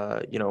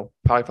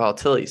product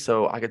volatility.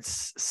 So I could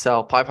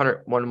sell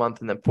 500 one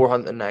month and then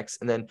 400 the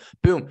next, and then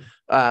boom,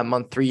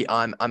 month 3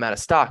 I'm out of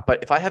stock.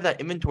 But if I have that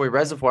inventory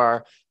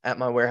reservoir at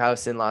my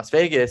warehouse in Las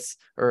Vegas,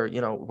 or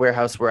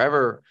warehouse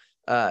wherever,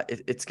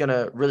 it's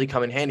gonna really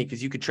come in handy,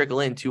 because you could trickle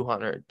in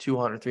 200,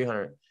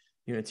 300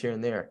 units here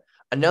and there.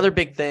 Another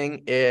big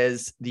thing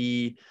is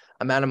the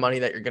amount of money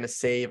that you're gonna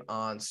save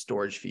on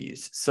storage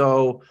fees.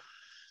 So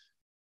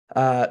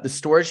the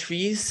storage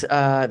fees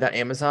that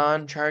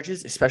Amazon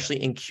charges,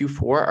 especially in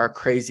Q4, are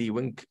crazy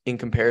when in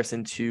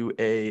comparison to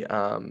a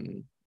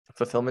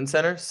fulfillment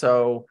center.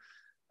 So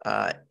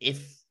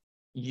if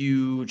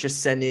you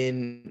just send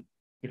in,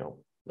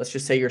 let's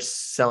just say you're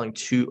selling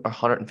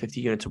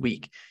 150 units a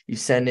week, you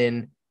send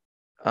in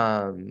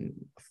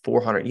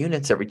 400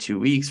 units every 2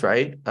 weeks,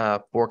 right?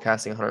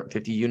 Forecasting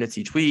 150 units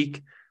each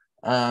week.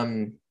 You're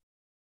going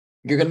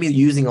to be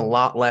using a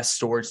lot less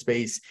storage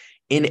space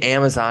in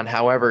Amazon.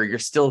 However, you're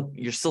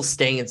still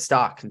staying in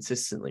stock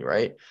consistently,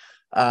 right?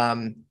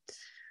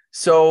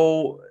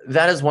 So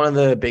that is one of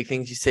the big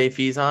things you save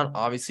fees on.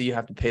 Obviously, you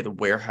have to pay the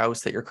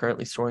warehouse that you're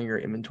currently storing your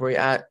inventory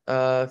at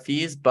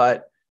fees,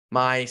 but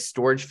my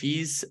storage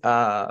fees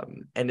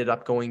ended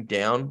up going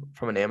down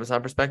from an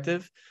Amazon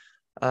perspective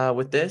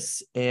with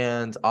this.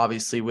 And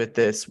obviously with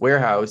this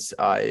warehouse,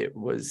 I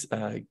was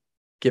I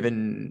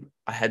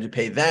had to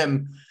pay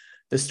them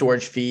the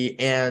storage fee.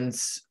 And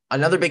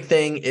another big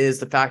thing is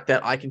the fact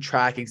that I can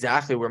track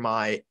exactly where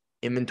my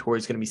inventory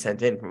is going to be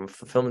sent in from a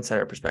fulfillment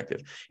center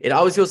perspective. It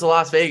always goes to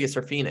Las Vegas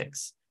or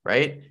Phoenix,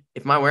 right?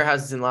 If my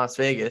warehouse is in Las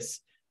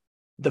Vegas,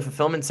 the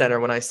fulfillment center,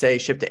 when I say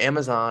ship to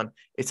Amazon,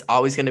 it's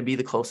always going to be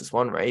the closest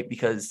one, right?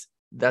 Because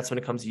that's when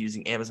it comes to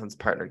using Amazon's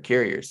partnered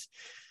carriers.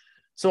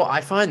 So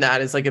I find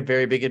that is like a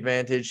very big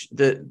advantage.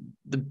 The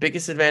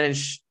biggest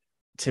advantage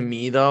to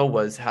me, though,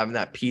 was having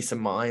that peace of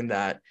mind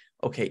that,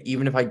 okay,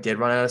 even if I did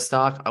run out of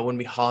stock, I wouldn't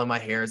be hauling my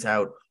hairs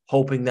out,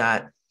 hoping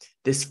that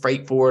this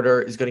freight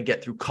forwarder is going to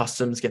get through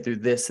customs, get through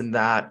this and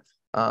that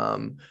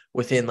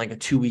within like a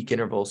 2-week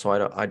interval, so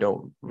I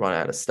don't run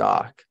out of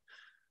stock.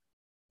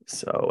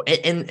 So,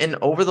 and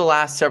over the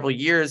last several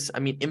years, I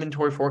mean,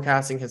 inventory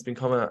forecasting has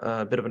become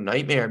a bit of a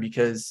nightmare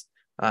because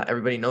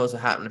everybody knows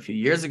what happened a few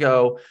years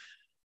ago.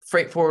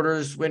 Freight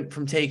forwarders went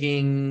from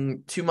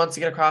taking 2 months to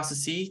get across the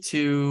sea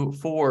to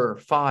 4,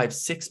 5,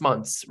 6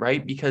 months,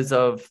 right? Because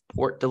of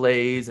port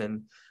delays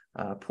and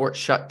port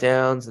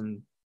shutdowns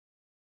and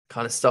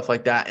kind of stuff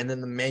like that. And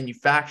then the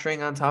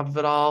manufacturing on top of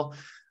it all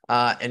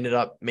ended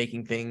up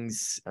making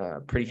things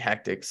pretty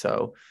hectic.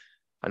 So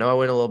I know I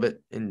went a little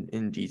bit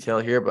in detail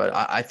here, but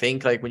I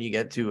think like when you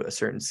get to a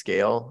certain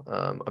scale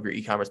of your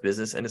e-commerce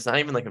business, and it's not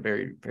even like a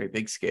very, very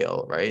big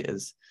scale, right?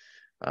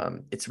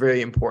 It's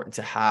very important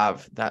to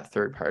have that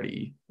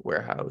third-party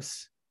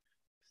warehouse.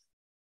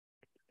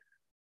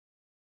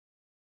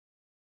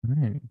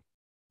 Right.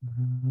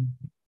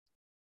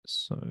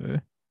 So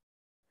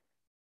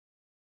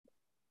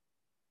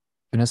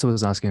Vanessa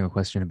was asking a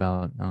question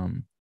about,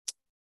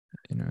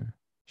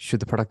 should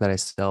the product that I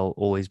sell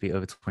always be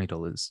over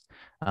 $20?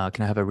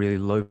 Can I have a really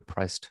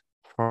low-priced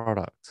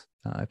product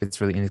if it's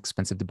really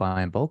inexpensive to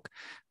buy in bulk,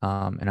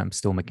 and I'm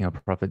still making a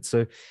profit?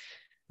 So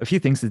a few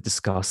things to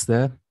discuss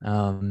there,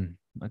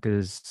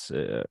 because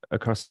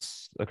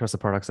across the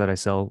products that I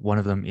sell, one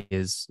of them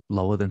is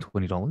lower than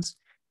 $20.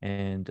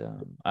 And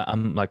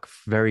I'm like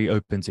very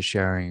open to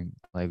sharing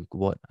like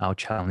what our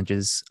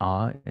challenges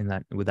are in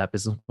that with that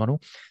business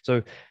model.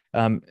 So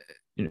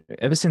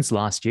ever since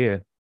last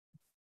year,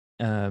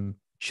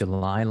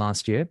 July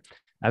last year,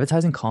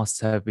 advertising costs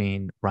have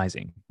been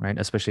rising, right?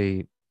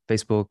 Especially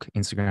Facebook,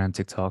 Instagram,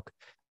 TikTok,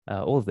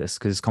 all of this,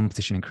 because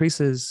competition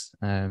increases.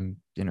 The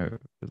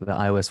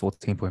iOS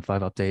 14.5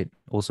 update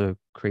also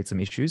creates some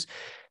issues.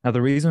 Now,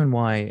 the reason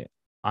why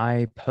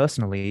I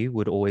personally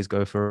would always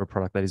go for a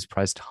product that is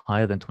priced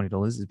higher than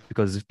 $20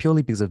 is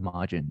purely because of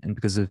margin and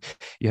because of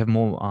you have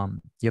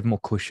more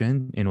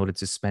cushion in order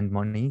to spend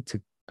money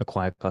to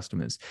acquire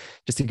customers.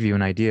 Just to give you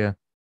an idea,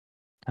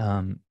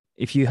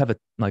 if you have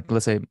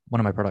let's say one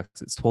of my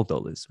products, it's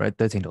 $12, right?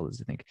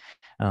 $13, I think.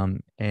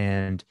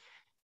 And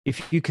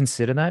if you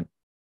consider that,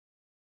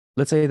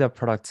 let's say that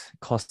product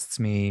costs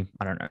me,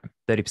 I don't know,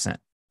 30%,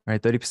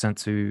 right?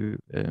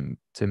 30%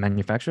 to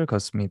manufacture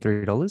costs me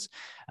 $3,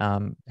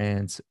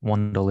 and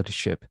 $1 to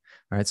ship,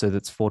 right? So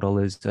that's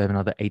 $4. I have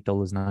another $8,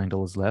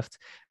 $9 left.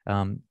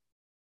 On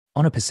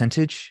a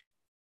percentage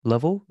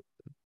level,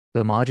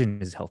 the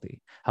margin is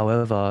healthy.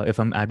 However, if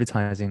I'm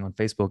advertising on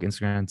Facebook,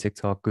 Instagram,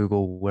 TikTok,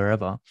 Google,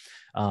 wherever,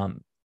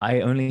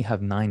 I only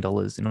have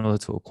 $9 in order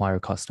to acquire a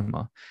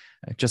customer.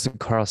 Just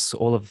across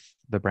all of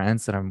the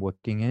brands that I'm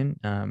working in,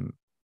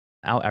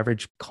 our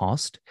average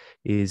cost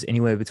is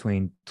anywhere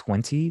between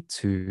 $20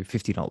 to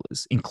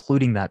 $50,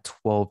 including that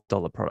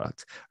 $12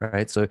 product,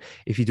 right? So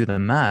if you do the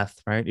math,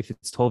 right, if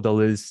it's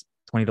 $12,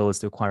 $20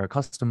 to acquire a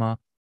customer,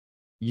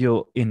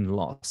 you're in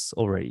loss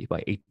already by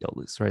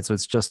 $8, right? So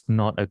it's just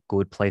not a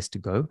good place to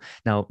go.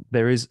 Now,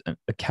 there is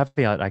a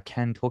caveat I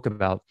can talk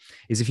about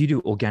is if you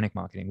do organic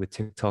marketing with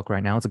TikTok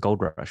right now, it's a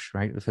gold rush,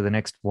 right? For the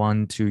next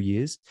 1-2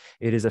 years,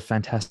 it is a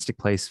fantastic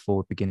place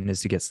for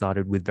beginners to get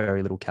started with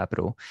very little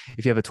capital.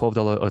 If you have a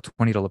 $12 or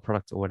 $20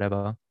 product or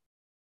whatever,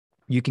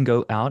 you can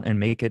go out and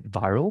make it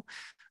viral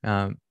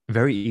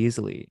very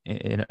easily,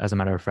 as a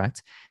matter of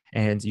fact,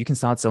 and you can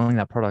start selling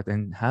that product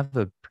and have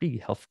a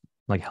pretty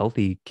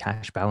healthy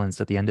cash balance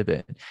at the end of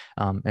it,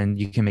 and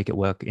you can make it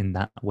work in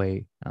that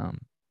way.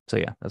 So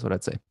yeah, that's what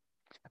I'd say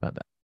about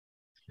that.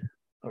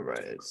 All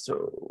right,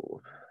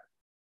 so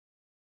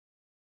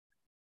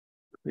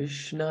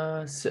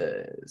Krishna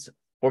says,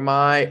 for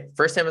my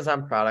first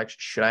Amazon product,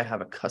 should I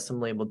have a custom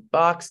labeled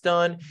box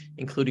done,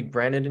 including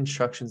branded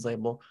instructions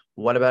label?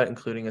 What about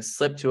including a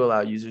slip to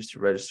allow users to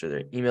register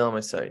their email on my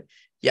site?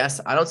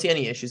 Yes, I don't see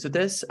any issues with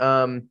this.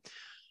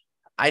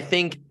 I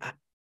think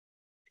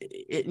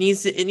it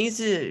needs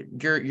to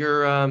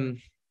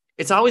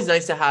it's always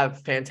nice to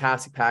have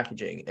fantastic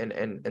packaging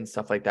and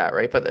stuff like that,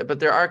 right? But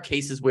there are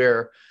cases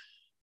where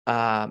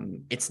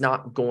it's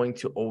not going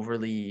to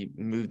overly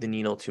move the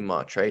needle too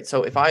much, right?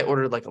 So if I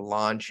ordered like a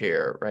lawn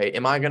chair, right,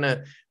 am I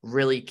gonna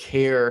really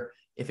care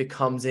if it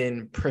comes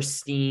in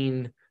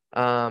pristine,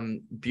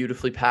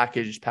 beautifully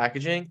packaged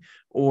packaging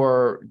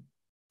or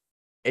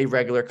a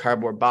regular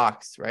cardboard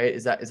box, right?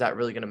 Is that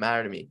really gonna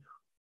matter to me?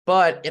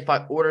 But if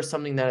I order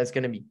something that is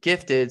going to be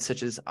gifted,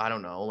 such as, I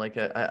don't know, like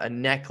a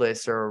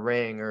necklace or a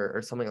ring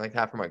or something like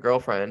that for my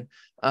girlfriend,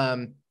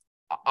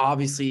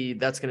 obviously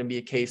that's going to be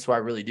a case where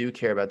I really do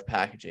care about the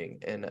packaging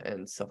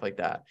and stuff like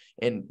that.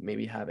 And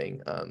maybe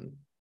having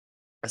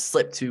a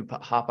slip to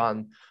hop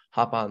on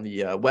the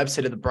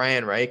website of the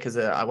brand, right? Because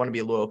I want to be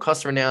a loyal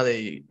customer now.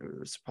 They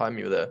supply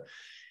me with a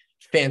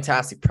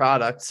fantastic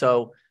product.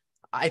 So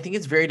I think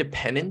it's very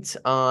dependent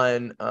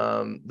on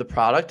the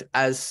product,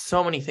 as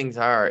so many things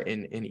are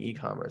in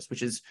e-commerce,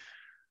 which is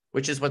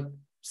what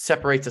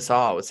separates us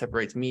all. What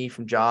separates me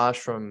from Josh,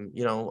 from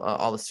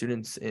all the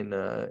students in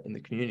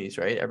the communities,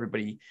 right?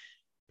 Everybody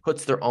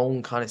puts their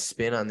own kind of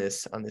spin on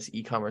this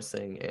e-commerce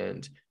thing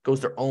and goes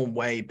their own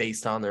way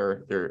based on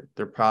their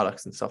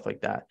products and stuff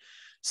like that.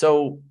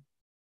 So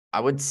I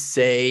would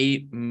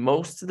say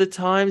most of the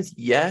times,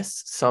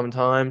 yes.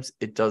 Sometimes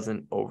it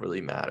doesn't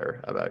overly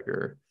matter about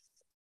your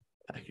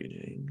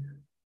packaging.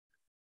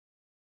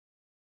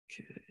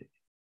 Okay.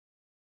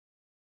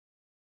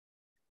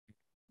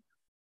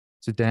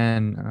 So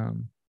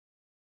Dan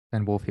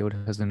Warfield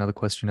has another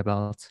question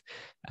about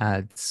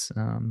ads.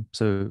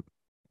 So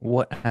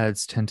what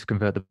ads tend to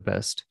convert the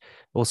best?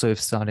 Also,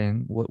 if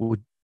starting, what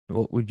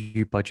would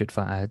you budget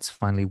for ads?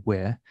 Finally,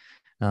 where?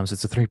 So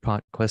it's a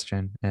three-part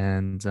question,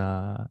 and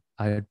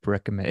I'd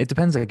recommend. It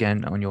depends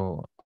again on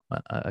your,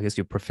 I guess,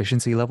 your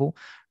proficiency level,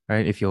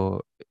 right? If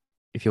you're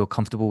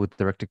comfortable with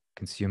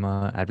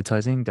direct-to-consumer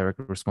advertising, direct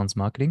response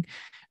marketing,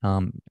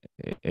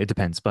 it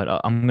depends.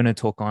 But I'm going to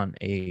talk on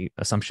a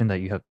assumption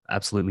that you have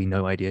absolutely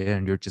no idea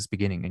and you're just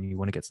beginning and you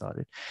want to get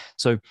started.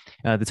 So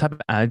the type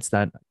of ads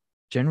that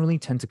generally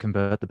tend to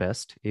convert the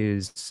best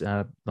is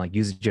like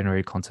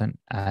user-generated content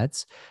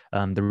ads.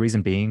 The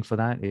reason being for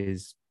that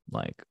is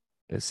like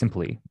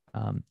simply,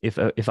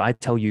 if I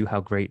tell you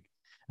how great,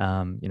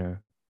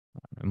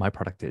 my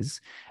product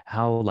is,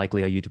 how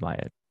likely are you to buy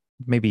it?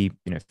 Maybe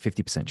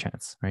 50%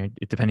 chance, right?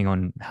 Depending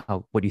on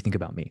what you think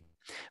about me.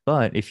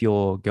 But if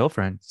your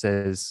girlfriend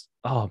says,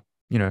 oh,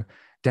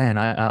 Dan,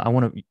 I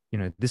want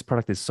to, this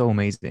product is so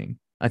amazing,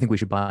 I think we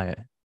should buy it,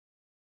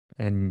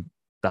 and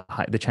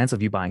the chance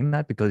of you buying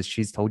that because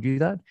she's told you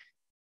that,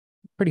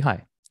 pretty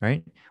high,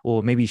 right?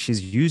 Or maybe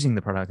she's using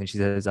the product and she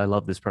says, I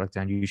love this product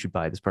and you should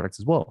buy this product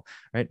as well,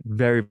 right?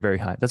 Very, very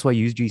high. That's why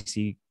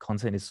UGC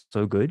content is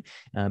so good,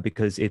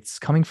 because it's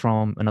coming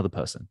from another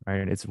person,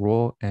 right? It's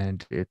raw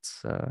and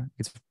it's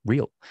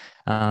real.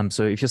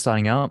 So if you're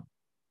starting out,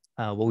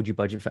 what would you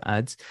budget for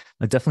ads?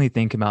 I definitely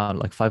think about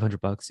like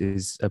 $500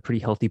 is a pretty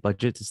healthy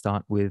budget to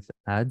start with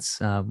ads,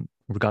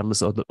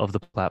 regardless of the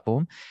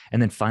platform.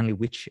 And then finally,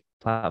 which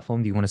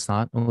platform do you want to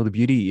start? Well, the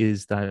beauty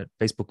is that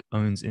Facebook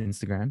owns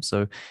Instagram.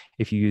 So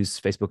if you use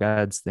Facebook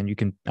ads, then you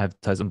can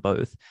advertise on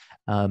both.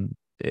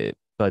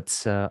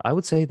 But I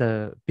would say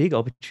the big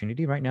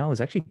opportunity right now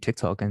is actually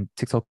TikTok and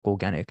TikTok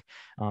organic,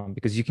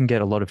 because you can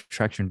get a lot of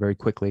traction very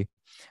quickly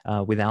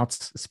without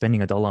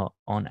spending $1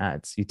 on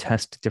ads. You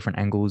test different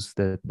angles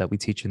that we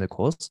teach in the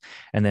course,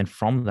 and then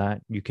from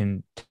that you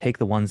can take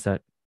the ones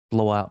that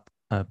blow up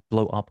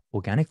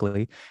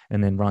organically,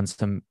 and then run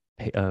some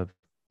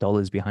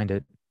dollars behind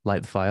it,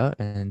 light the fire,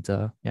 and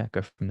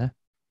go from there.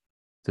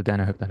 So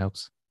Dan, I hope that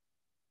helps.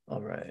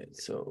 All right,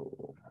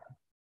 so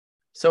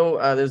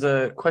there's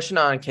a question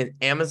on, can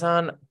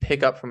Amazon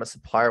pick up from a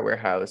supplier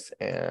warehouse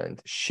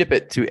and ship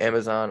it to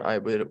Amazon, I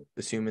would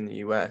assume in the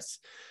US?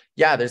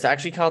 Yeah, there's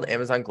actually called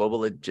Amazon Global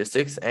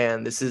Logistics,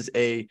 and this is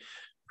a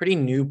pretty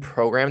new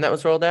program that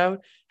was rolled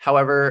out.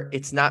 However,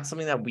 it's not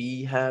something that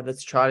we have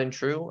that's tried and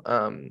true.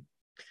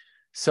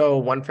 So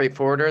one freight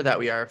forwarder that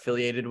we are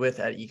affiliated with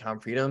at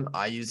Ecom Freedom,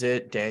 I use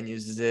it, Dan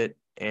uses it,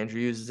 Andrew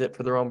uses it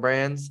for their own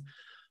brands.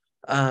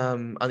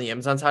 On the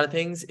Amazon side of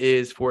things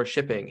is for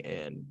shipping.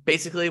 And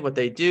basically what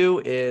they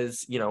do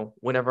is,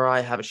 whenever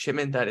I have a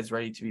shipment that is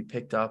ready to be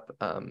picked up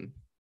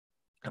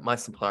at my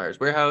supplier's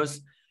warehouse,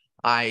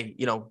 I,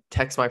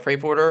 text my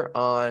freight forwarder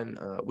on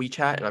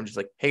WeChat, and I'm just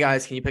like, hey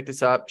guys, can you pick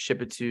this up, ship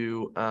it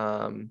to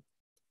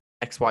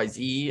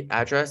XYZ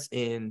address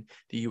in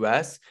the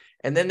US?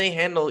 And then they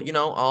handle,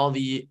 all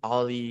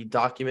the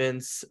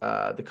documents,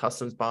 the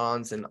customs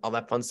bonds and all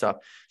that fun stuff.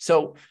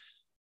 So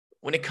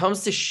when it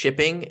comes to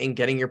shipping and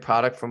getting your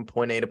product from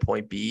point A to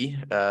point B,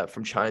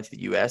 from China to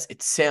the US,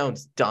 it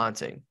sounds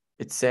daunting.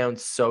 It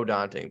sounds so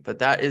daunting, but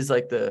that is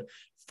like the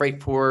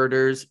freight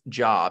forwarder's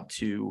job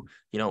to,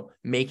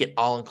 make it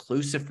all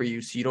inclusive for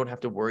you, so you don't have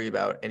to worry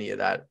about any of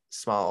that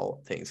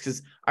small things.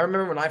 Because I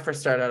remember when I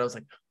first started out, I was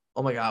like,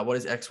 oh my God, what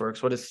is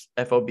XWorks? What is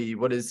FOB?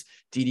 What is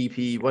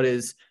DDP? What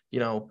is,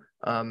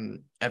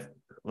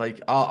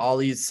 like all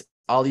these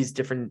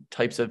different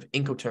types of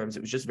Incoterms.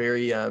 It was just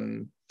very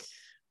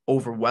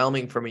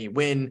overwhelming for me,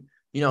 when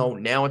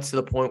now it's to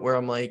the point where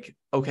I'm like,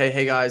 okay,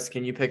 hey guys,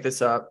 can you pick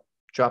this up,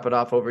 drop it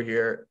off over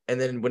here? And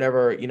then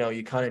whenever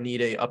you kind of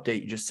need a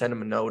update, you just send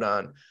them a note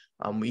on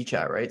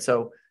WeChat, right?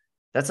 So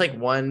that's like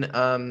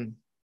one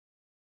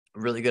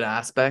really good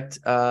aspect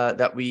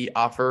that we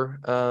offer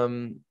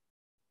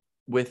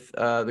with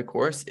the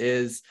course,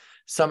 is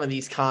some of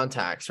these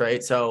contacts,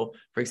 right? So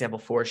for example,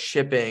 for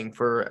shipping,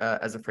 for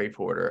as a freight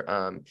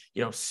forwarder,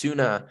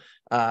 Suna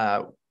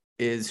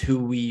is who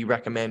we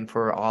recommend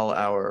for all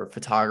our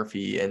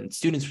photography and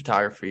students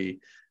photography,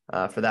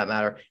 for that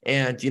matter.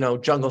 And,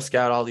 Jungle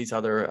Scout, all these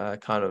other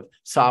kind of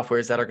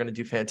softwares that are going to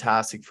do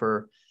fantastic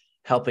for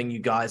helping you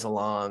guys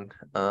along.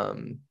 Yeah.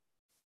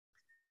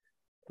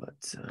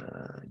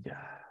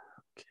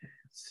 Okay.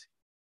 Let's see.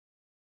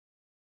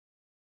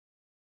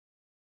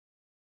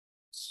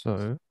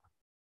 So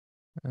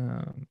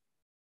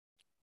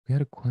we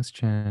had a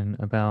question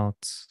about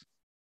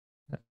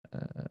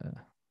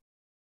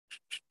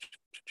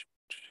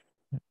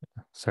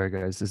Sorry,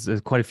 guys.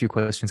 There's quite a few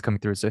questions coming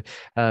through. So,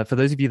 for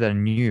those of you that are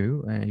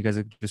new and you guys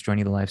are just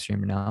joining the live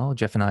stream now,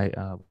 Jeff and I,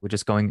 we're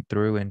just going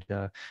through and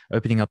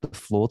opening up the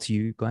floor to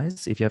you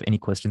guys. If you have any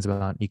questions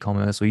about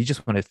e-commerce, or you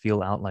just want to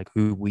feel out like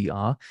who we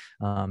are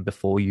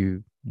before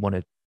you want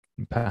to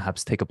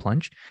perhaps take a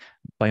plunge,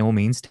 by all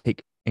means,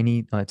 take all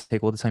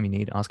the time you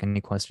need, ask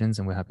any questions,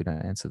 and we're happy to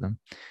answer them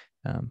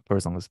for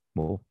as long as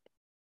more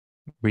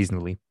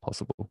reasonably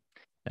possible.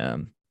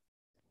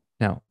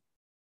 Now,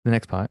 the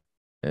next part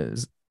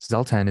is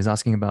Zoltan is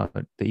asking about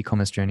the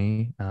e-commerce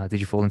journey.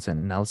 Did you fall into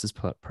analysis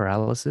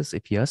paralysis?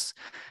 If yes,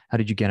 how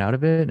did you get out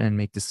of it and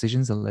make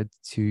decisions that led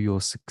to your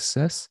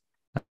success?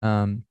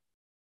 And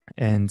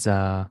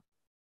yeah,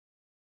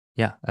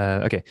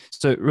 okay.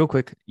 So real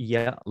quick,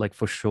 yeah, like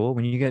for sure,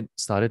 when you get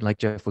started, like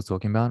Jeff was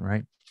talking about,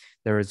 right?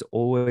 There is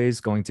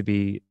always going to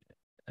be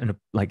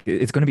like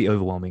it's going to be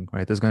overwhelming,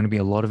 right? There's going to be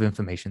a lot of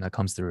information that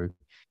comes through.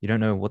 You don't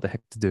know what the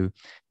heck to do,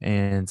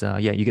 and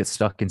yeah, you get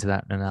stuck into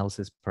that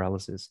analysis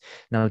paralysis.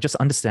 Now, just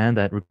understand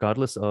that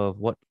regardless of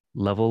what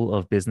level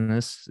of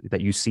business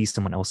that you see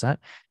someone else at,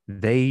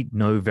 they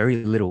know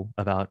very little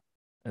about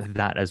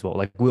that as well.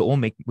 Like we all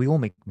make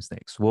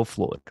mistakes. We're all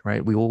flawed,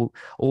 right? We all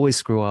always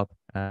screw up,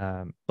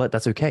 but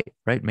that's okay,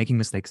 right? Making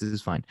mistakes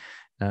is fine.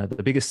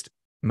 The biggest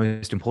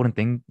most important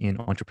thing in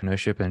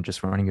entrepreneurship and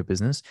just running a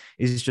business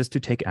is just to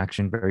take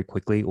action very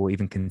quickly or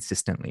even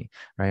consistently,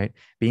 right?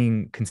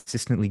 Being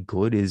consistently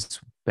good is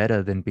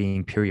better than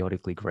being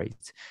periodically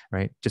great,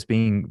 right? Just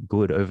being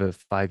good over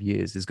 5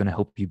 years is going to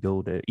help you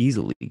build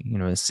easily, you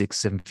know, a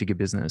 6-7 figure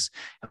business,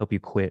 help you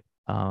quit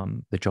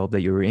the job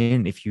that you're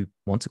in if you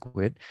want to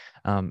quit,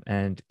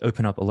 and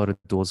open up a lot of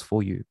doors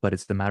for you. But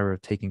it's the matter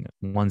of taking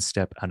one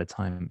step at a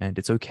time. And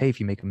it's okay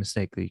if you make a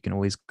mistake, that you can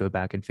always go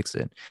back and fix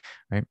it,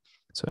 right?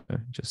 So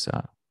just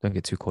don't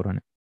get too caught on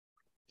it.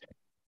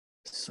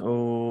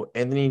 So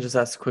Anthony just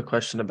asked a quick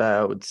question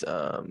about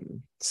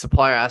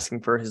supplier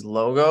asking for his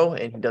logo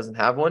and he doesn't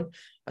have one.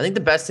 I think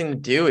the best thing to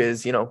do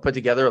is, you know, put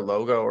together a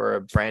logo or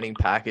a branding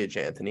package,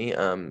 Anthony.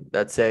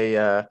 That's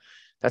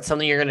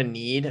something you're going to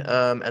need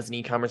as an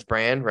e-commerce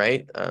brand,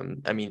 right?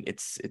 I mean,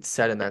 it's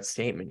said in that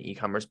statement,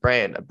 e-commerce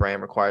brand, a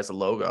brand requires a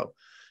logo.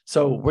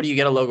 So where do you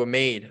get a logo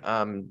made?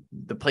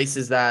 The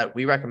places that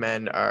we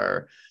recommend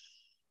are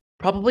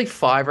probably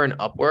Fiverr and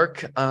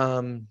Upwork.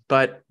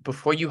 But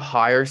before you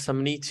hire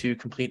somebody to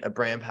complete a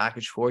brand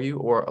package for you,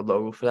 or a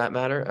logo for that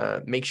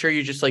matter, make sure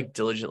you just like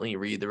diligently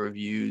read the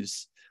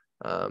reviews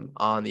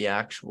on the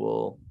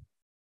actual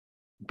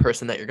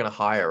person that you're going to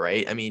hire,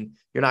 right? I mean,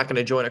 you're not going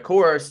to join a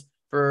course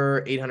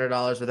for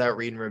 $800 without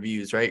reading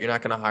reviews, right? You're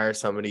not going to hire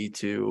somebody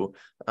to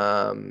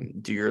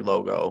do your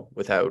logo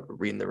without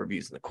reading the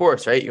reviews in the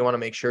course, right? You want to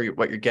make sure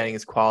what you're getting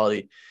is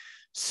quality.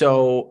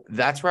 So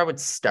that's where I would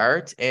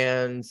start.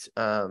 And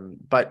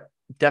but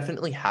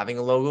definitely having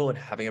a logo and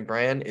having a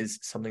brand is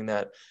something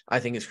that I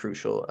think is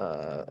crucial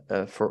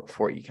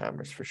for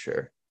e-commerce for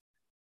sure.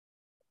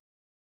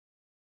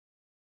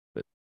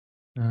 But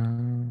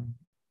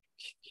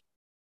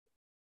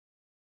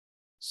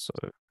so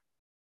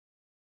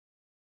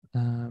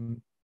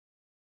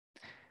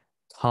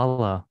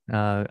Carla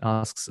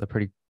asks a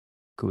pretty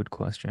good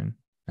question.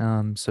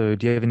 So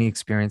do you have any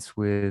experience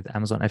with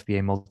Amazon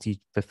FBA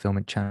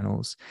multi-fulfillment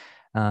channels?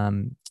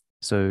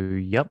 So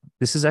yep,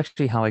 this is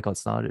actually how I got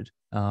started.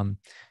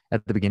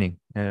 At the beginning,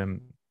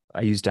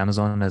 I used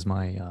Amazon as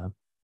my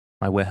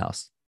my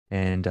warehouse,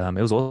 and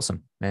it was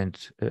awesome. And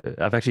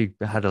I've actually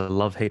had a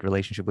love-hate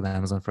relationship with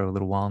Amazon for a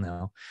little while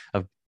now.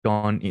 I've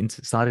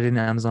started in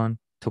Amazon,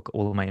 took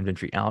all of my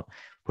inventory out,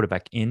 put it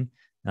back in,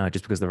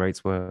 just because the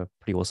rates were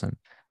pretty awesome.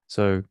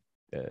 So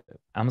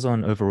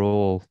Amazon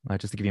overall,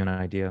 just to give you an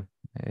idea,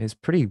 is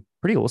pretty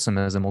awesome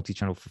as a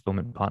multi-channel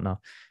fulfillment partner.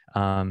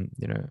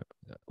 You know,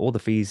 all the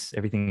fees,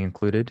 everything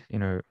included. You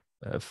know,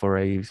 for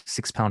a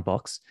 £6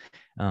 box,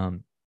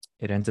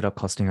 it ended up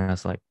costing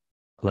us like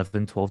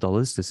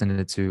 $11-12 to send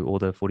it to all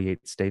the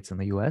 48 states in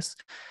the US,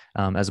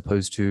 as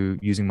opposed to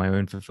using my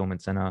own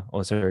fulfillment center,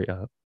 or sorry,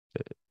 a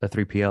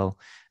 3PL.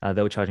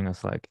 They were charging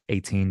us like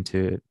 18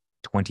 to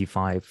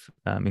 25,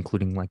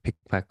 including like pick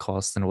pack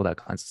costs and all that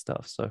kinds of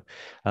stuff. So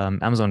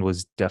Amazon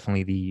was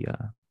definitely the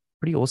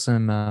pretty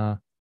awesome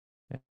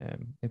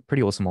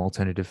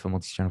alternative for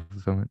multi-channel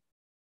fulfillment.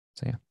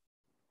 So yeah.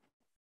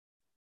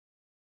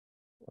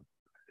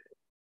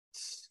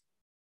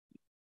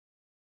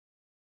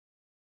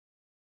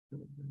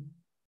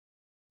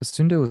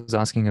 Sunda was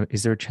asking,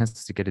 is there a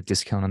chance to get a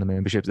discount on the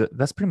membership?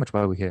 That's pretty much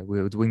why we're here.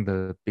 We're doing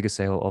the biggest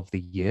sale of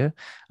the year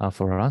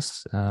for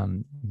us.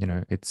 You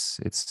know, it's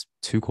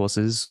 2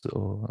 courses,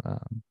 or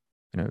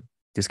you know,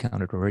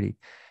 discounted already.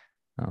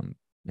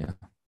 Yeah.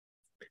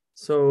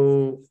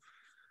 So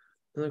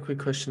another quick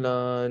question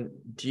on,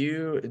 do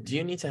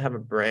you need to have a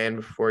brand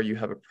before you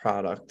have a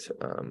product?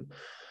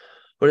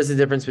 What is the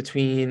difference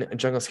between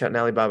Jungle Scout and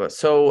Alibaba?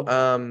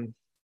 So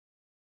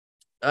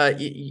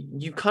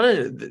you kind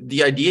of,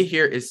 the idea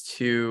here is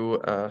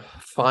to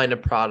find a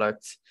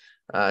product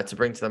to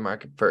bring to the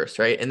market first,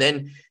 right? And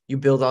then you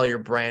build all your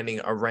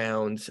branding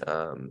around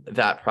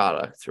that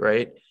product,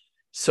 right?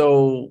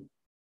 So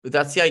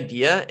that's the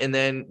idea. And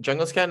then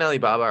Jungle Scout and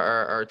Alibaba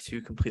are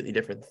two completely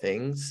different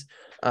things.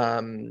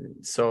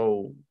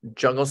 So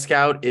Jungle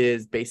Scout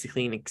is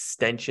basically an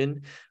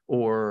extension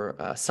or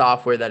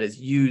software that is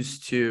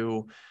used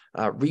to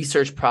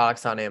research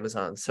products on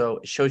Amazon. So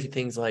it shows you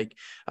things like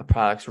a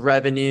product's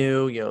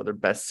revenue, their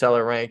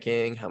bestseller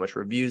ranking, how much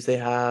reviews they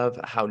have,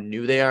 how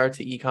new they are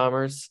to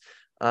e-commerce.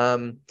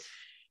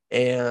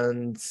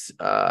 And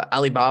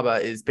Alibaba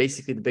is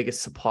basically the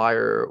biggest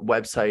supplier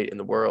website in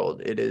the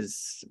world. It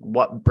is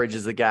what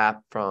bridges the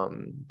gap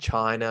from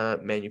China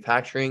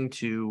manufacturing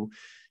to,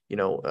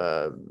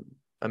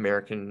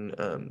 American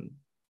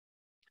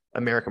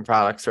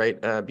products,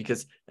 right?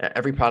 Because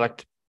every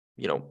product,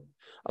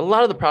 a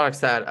lot of the products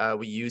that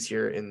we use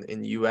here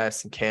in the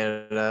US and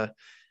Canada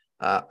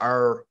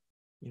are,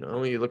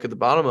 when you look at the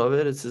bottom of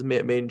it, it says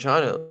made in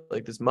China,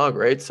 like this mug,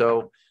 right?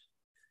 So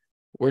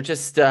we're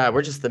just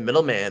the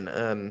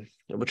middleman.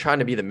 We're trying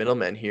to be the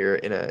middleman here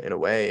in a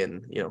way,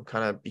 and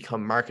kind of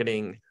become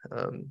marketing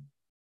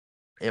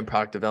and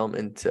product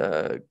development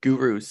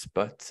gurus.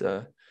 But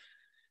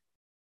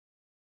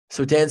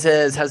so Dan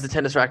says, how's the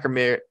tennis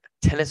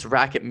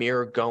racket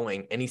mirror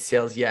going? Any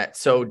sales yet?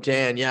 So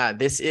Dan, yeah,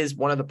 this is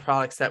one of the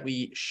products that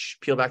we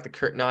peel back the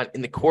curtain on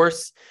in the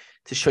course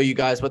to show you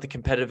guys what the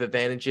competitive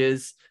advantage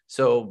is.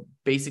 So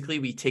basically,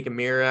 we take a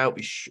mirror out,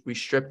 we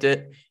stripped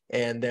it,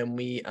 and then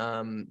we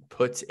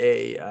put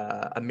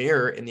a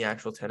mirror in the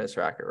actual tennis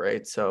racket,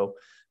 right? So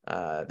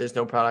there's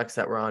no products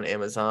that were on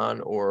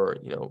Amazon or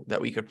that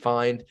we could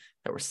find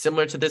that were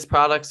similar to this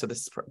product. So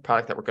this is a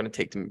product that we're going to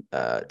take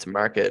to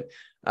market.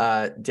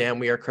 Dan,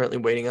 we are currently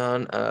waiting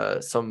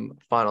on some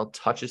final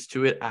touches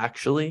to it,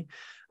 actually,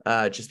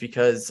 just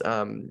because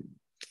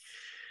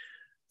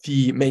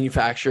the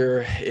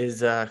manufacturer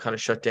is kind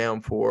of shut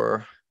down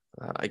for,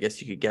 I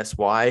guess you could guess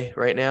why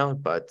right now,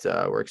 but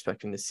we're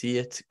expecting to see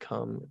it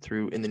come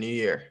through in the new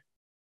year.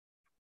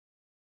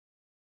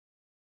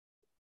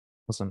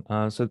 Awesome.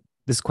 So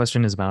this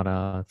question is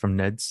about from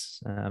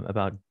Ned's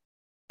about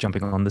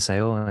jumping on the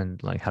sale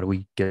and like how do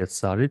we get it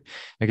started?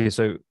 Okay,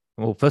 so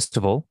well, first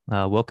of all,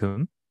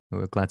 welcome.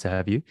 We're glad to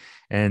have you.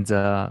 And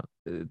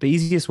the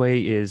easiest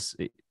way is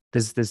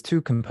there's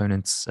two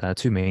components,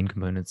 two main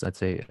components, I'd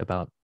say,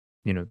 about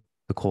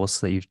the course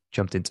that you've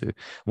jumped into.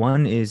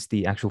 One is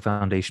the actual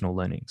foundational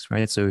learnings,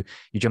 right? So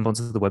you jump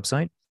onto the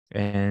website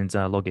and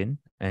log in,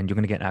 and you're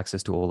going to get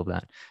access to all of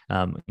that,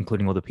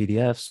 including all the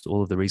PDFs,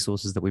 all of the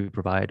resources that we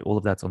provide. All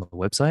of that's on the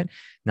website.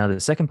 Now, the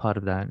second part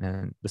of that,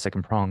 and the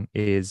second prong,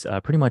 is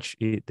pretty much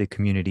the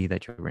community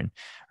that you're in,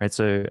 right?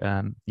 So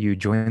you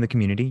join the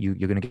community. You're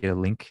going to get a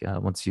link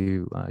once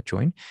you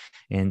join,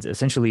 and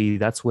essentially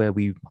that's where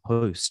we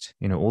host,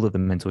 all of the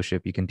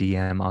mentorship. You can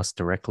DM us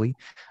directly,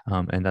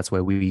 and that's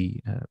where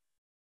we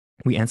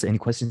answer any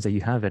questions that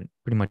you have at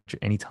pretty much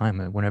any time,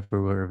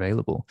 whenever we're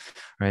available,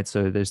 right?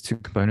 So there's two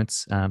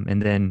components,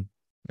 and then,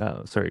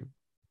 sorry,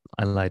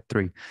 I lied,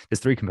 three. There's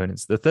three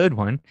components. The third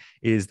one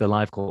is the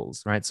live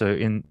calls, right? So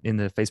in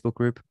the Facebook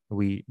group,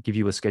 we give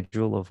you a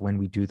schedule of when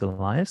we do the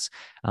lives,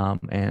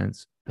 and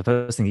the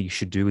first thing that you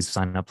should do is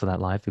sign up for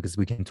that live, because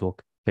we can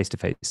talk face to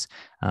face,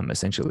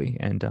 essentially,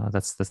 and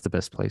that's the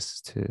best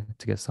place to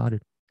get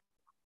started.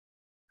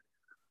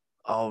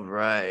 All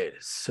right,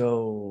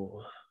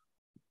 so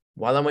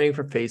while I'm waiting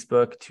for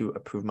Facebook to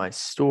approve my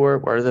store,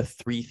 what are the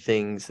three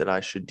things that I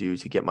should do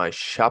to get my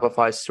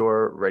Shopify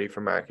store ready for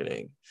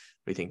marketing?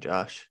 What do you think,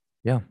 Josh?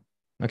 Yeah.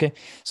 Okay.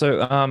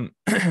 So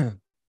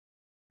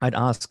I'd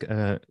ask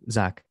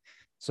Zach.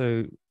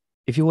 So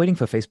if you're waiting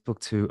for Facebook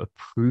to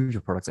approve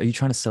your products, are you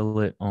trying to sell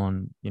it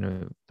on,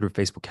 through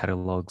Facebook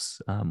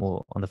catalogs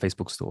or on the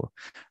Facebook store,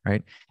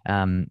 right?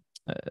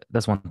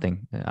 That's one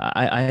thing.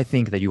 I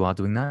think that you are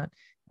doing that.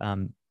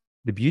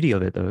 The beauty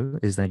of it, though,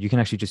 is that you can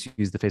actually just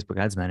use the Facebook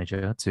Ads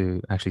Manager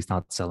to actually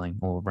start selling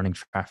or running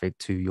traffic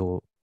to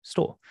your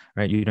store,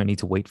 right? You don't need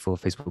to wait for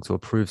Facebook to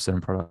approve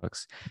certain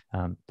products.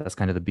 That's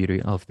kind of the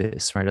beauty of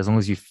this, right? As long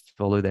as you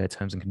follow their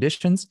terms and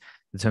conditions,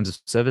 the terms of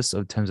service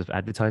or terms of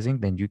advertising,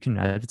 then you can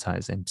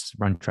advertise and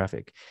run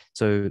traffic.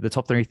 So the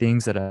top three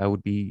things that I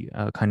would be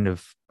kind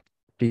of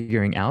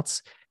figuring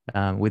out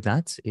with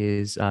that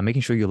is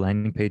making sure your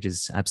landing page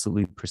is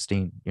absolutely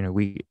pristine.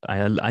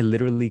 I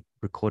literally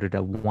recorded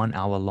a 1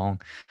 hour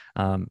long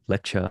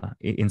lecture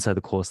inside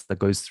the course that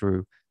goes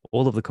through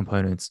all of the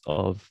components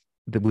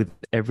with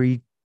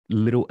every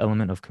little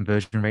element of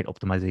conversion rate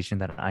optimization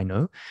that I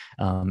know.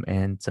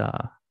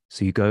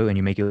 So you go and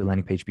you make your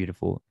landing page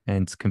beautiful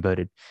and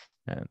converted,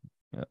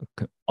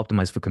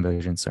 optimized for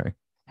conversion. Sorry.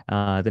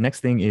 The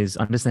next thing is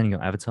understanding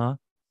your avatar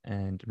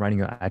and writing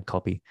your ad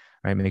copy,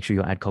 right? Make sure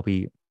your ad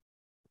copy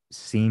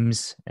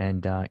seems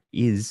and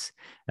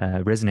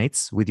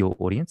resonates with your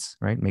audience,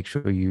 right? Make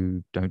sure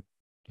you don't,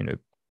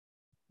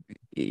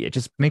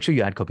 just make sure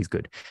your ad copy is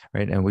good,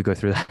 right? And we go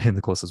through that in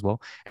the course as well.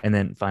 And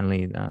then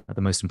finally,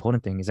 the most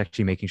important thing is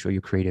actually making sure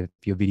your creative,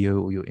 your video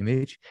or your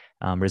image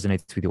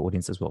resonates with your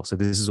audience as well. So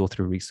this is all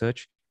through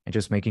research and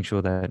just making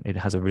sure that it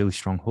has a really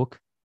strong hook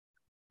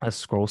a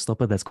scroll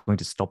stopper that's going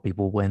to stop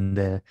people when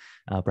they're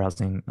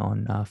browsing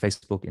on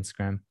Facebook,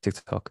 Instagram,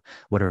 TikTok,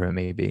 whatever it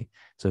may be.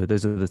 So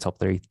those are the top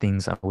 3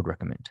 things I would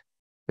recommend.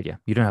 But yeah,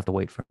 you don't have to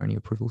wait for any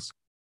approvals.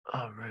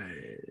 All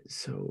right.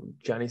 So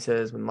Johnny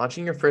says, when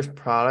launching your first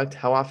product,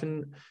 how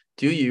often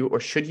do you or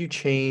should you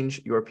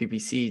change your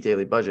PPC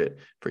daily budget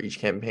for each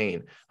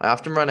campaign? I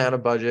often run out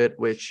of budget,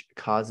 which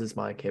causes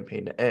my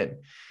campaign to end.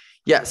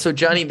 Yeah. So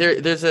Johnny,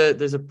 there's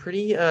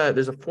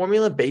a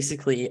formula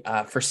basically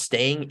for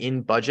staying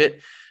in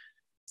budget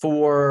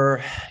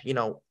for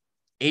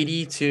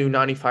 80 to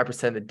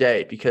 95% of the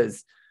day,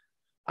 because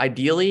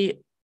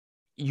ideally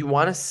you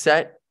want to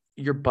set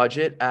your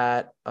budget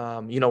at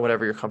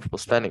whatever you're comfortable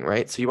spending,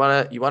 right? So you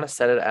want to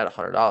set it at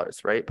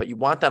 $100, right? But you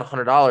want that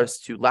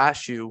 $100 to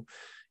last you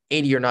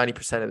 80 or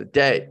 90% of the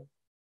day.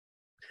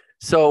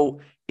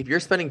 So if you're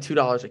spending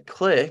 $2 a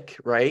click,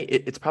 right,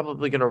 it's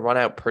probably going to run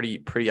out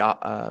pretty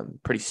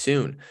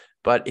soon.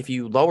 But if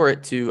you lower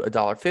it to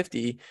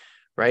 $1.50,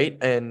 right,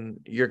 and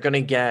you're going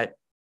to get,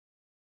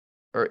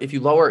 or if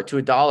you lower it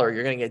to $1,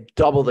 you're going to get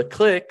double the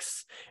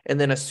clicks, and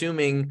then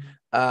assuming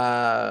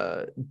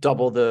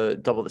double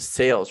the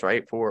sales,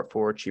 right,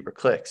 for cheaper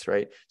clicks,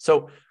 right?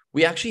 So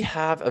we actually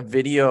have a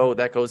video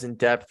that goes in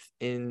depth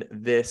in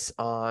this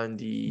on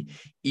the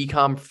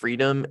eCom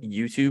Freedom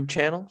YouTube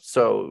channel.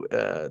 So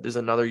there's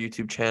another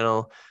YouTube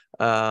channel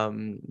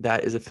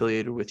that is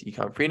affiliated with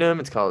eCom Freedom.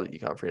 It's called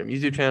eCom Freedom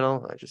YouTube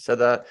channel. I just said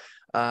that.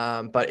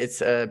 But it's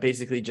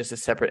basically just a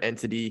separate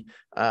entity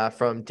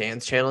from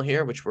Dan's channel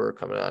here, which we're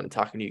coming on and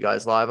talking to you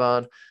guys live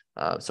on.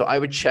 So I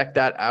would check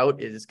that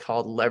out. It is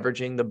called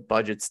Leveraging the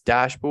Budgets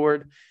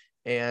Dashboard.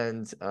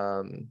 And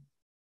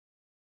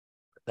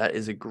that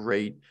is a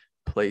great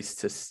place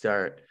to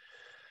start.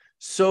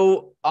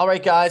 So, all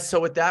right, guys. So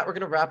with that, we're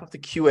going to wrap up the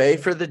QA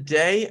for the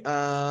day.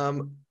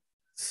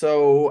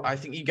 So I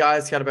think you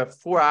guys got about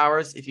 4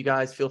 hours. If you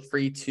guys feel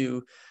free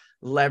to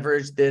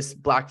leverage this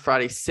Black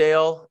Friday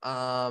sale.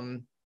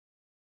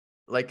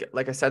 Like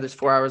I said, there's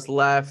 4 hours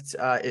left.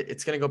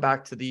 It's going to go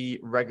back to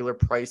the regular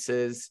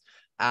prices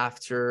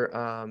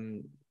after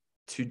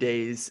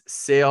today's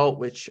sale,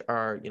 which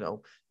are,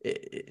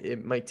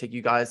 it might take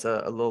you guys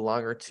a little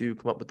longer to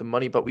come up with the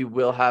money, but we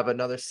will have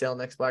another sale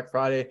next Black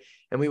Friday,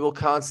 and we will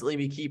constantly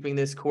be keeping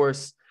this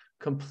course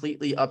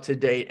completely up to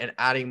date and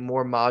adding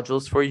more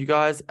modules for you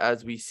guys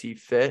as we see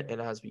fit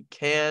and as we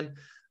can.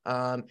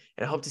 And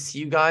I hope to see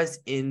you guys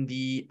in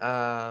the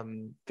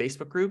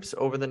Facebook groups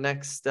over the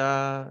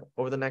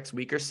next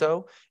week or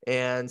so.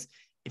 And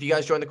if you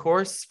guys join the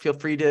course, feel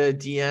free to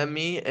DM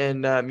me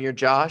and me or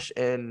Josh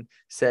and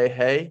say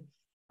hey,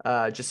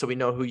 just so we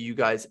know who you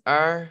guys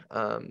are.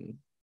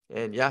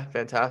 And yeah,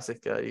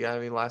 fantastic. You got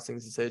any last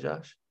things to say,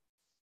 Josh?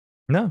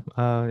 No,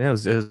 yeah, it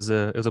was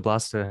a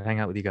blast to hang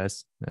out with you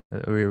guys.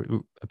 We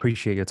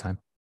appreciate your time.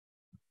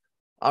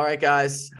 All right, guys.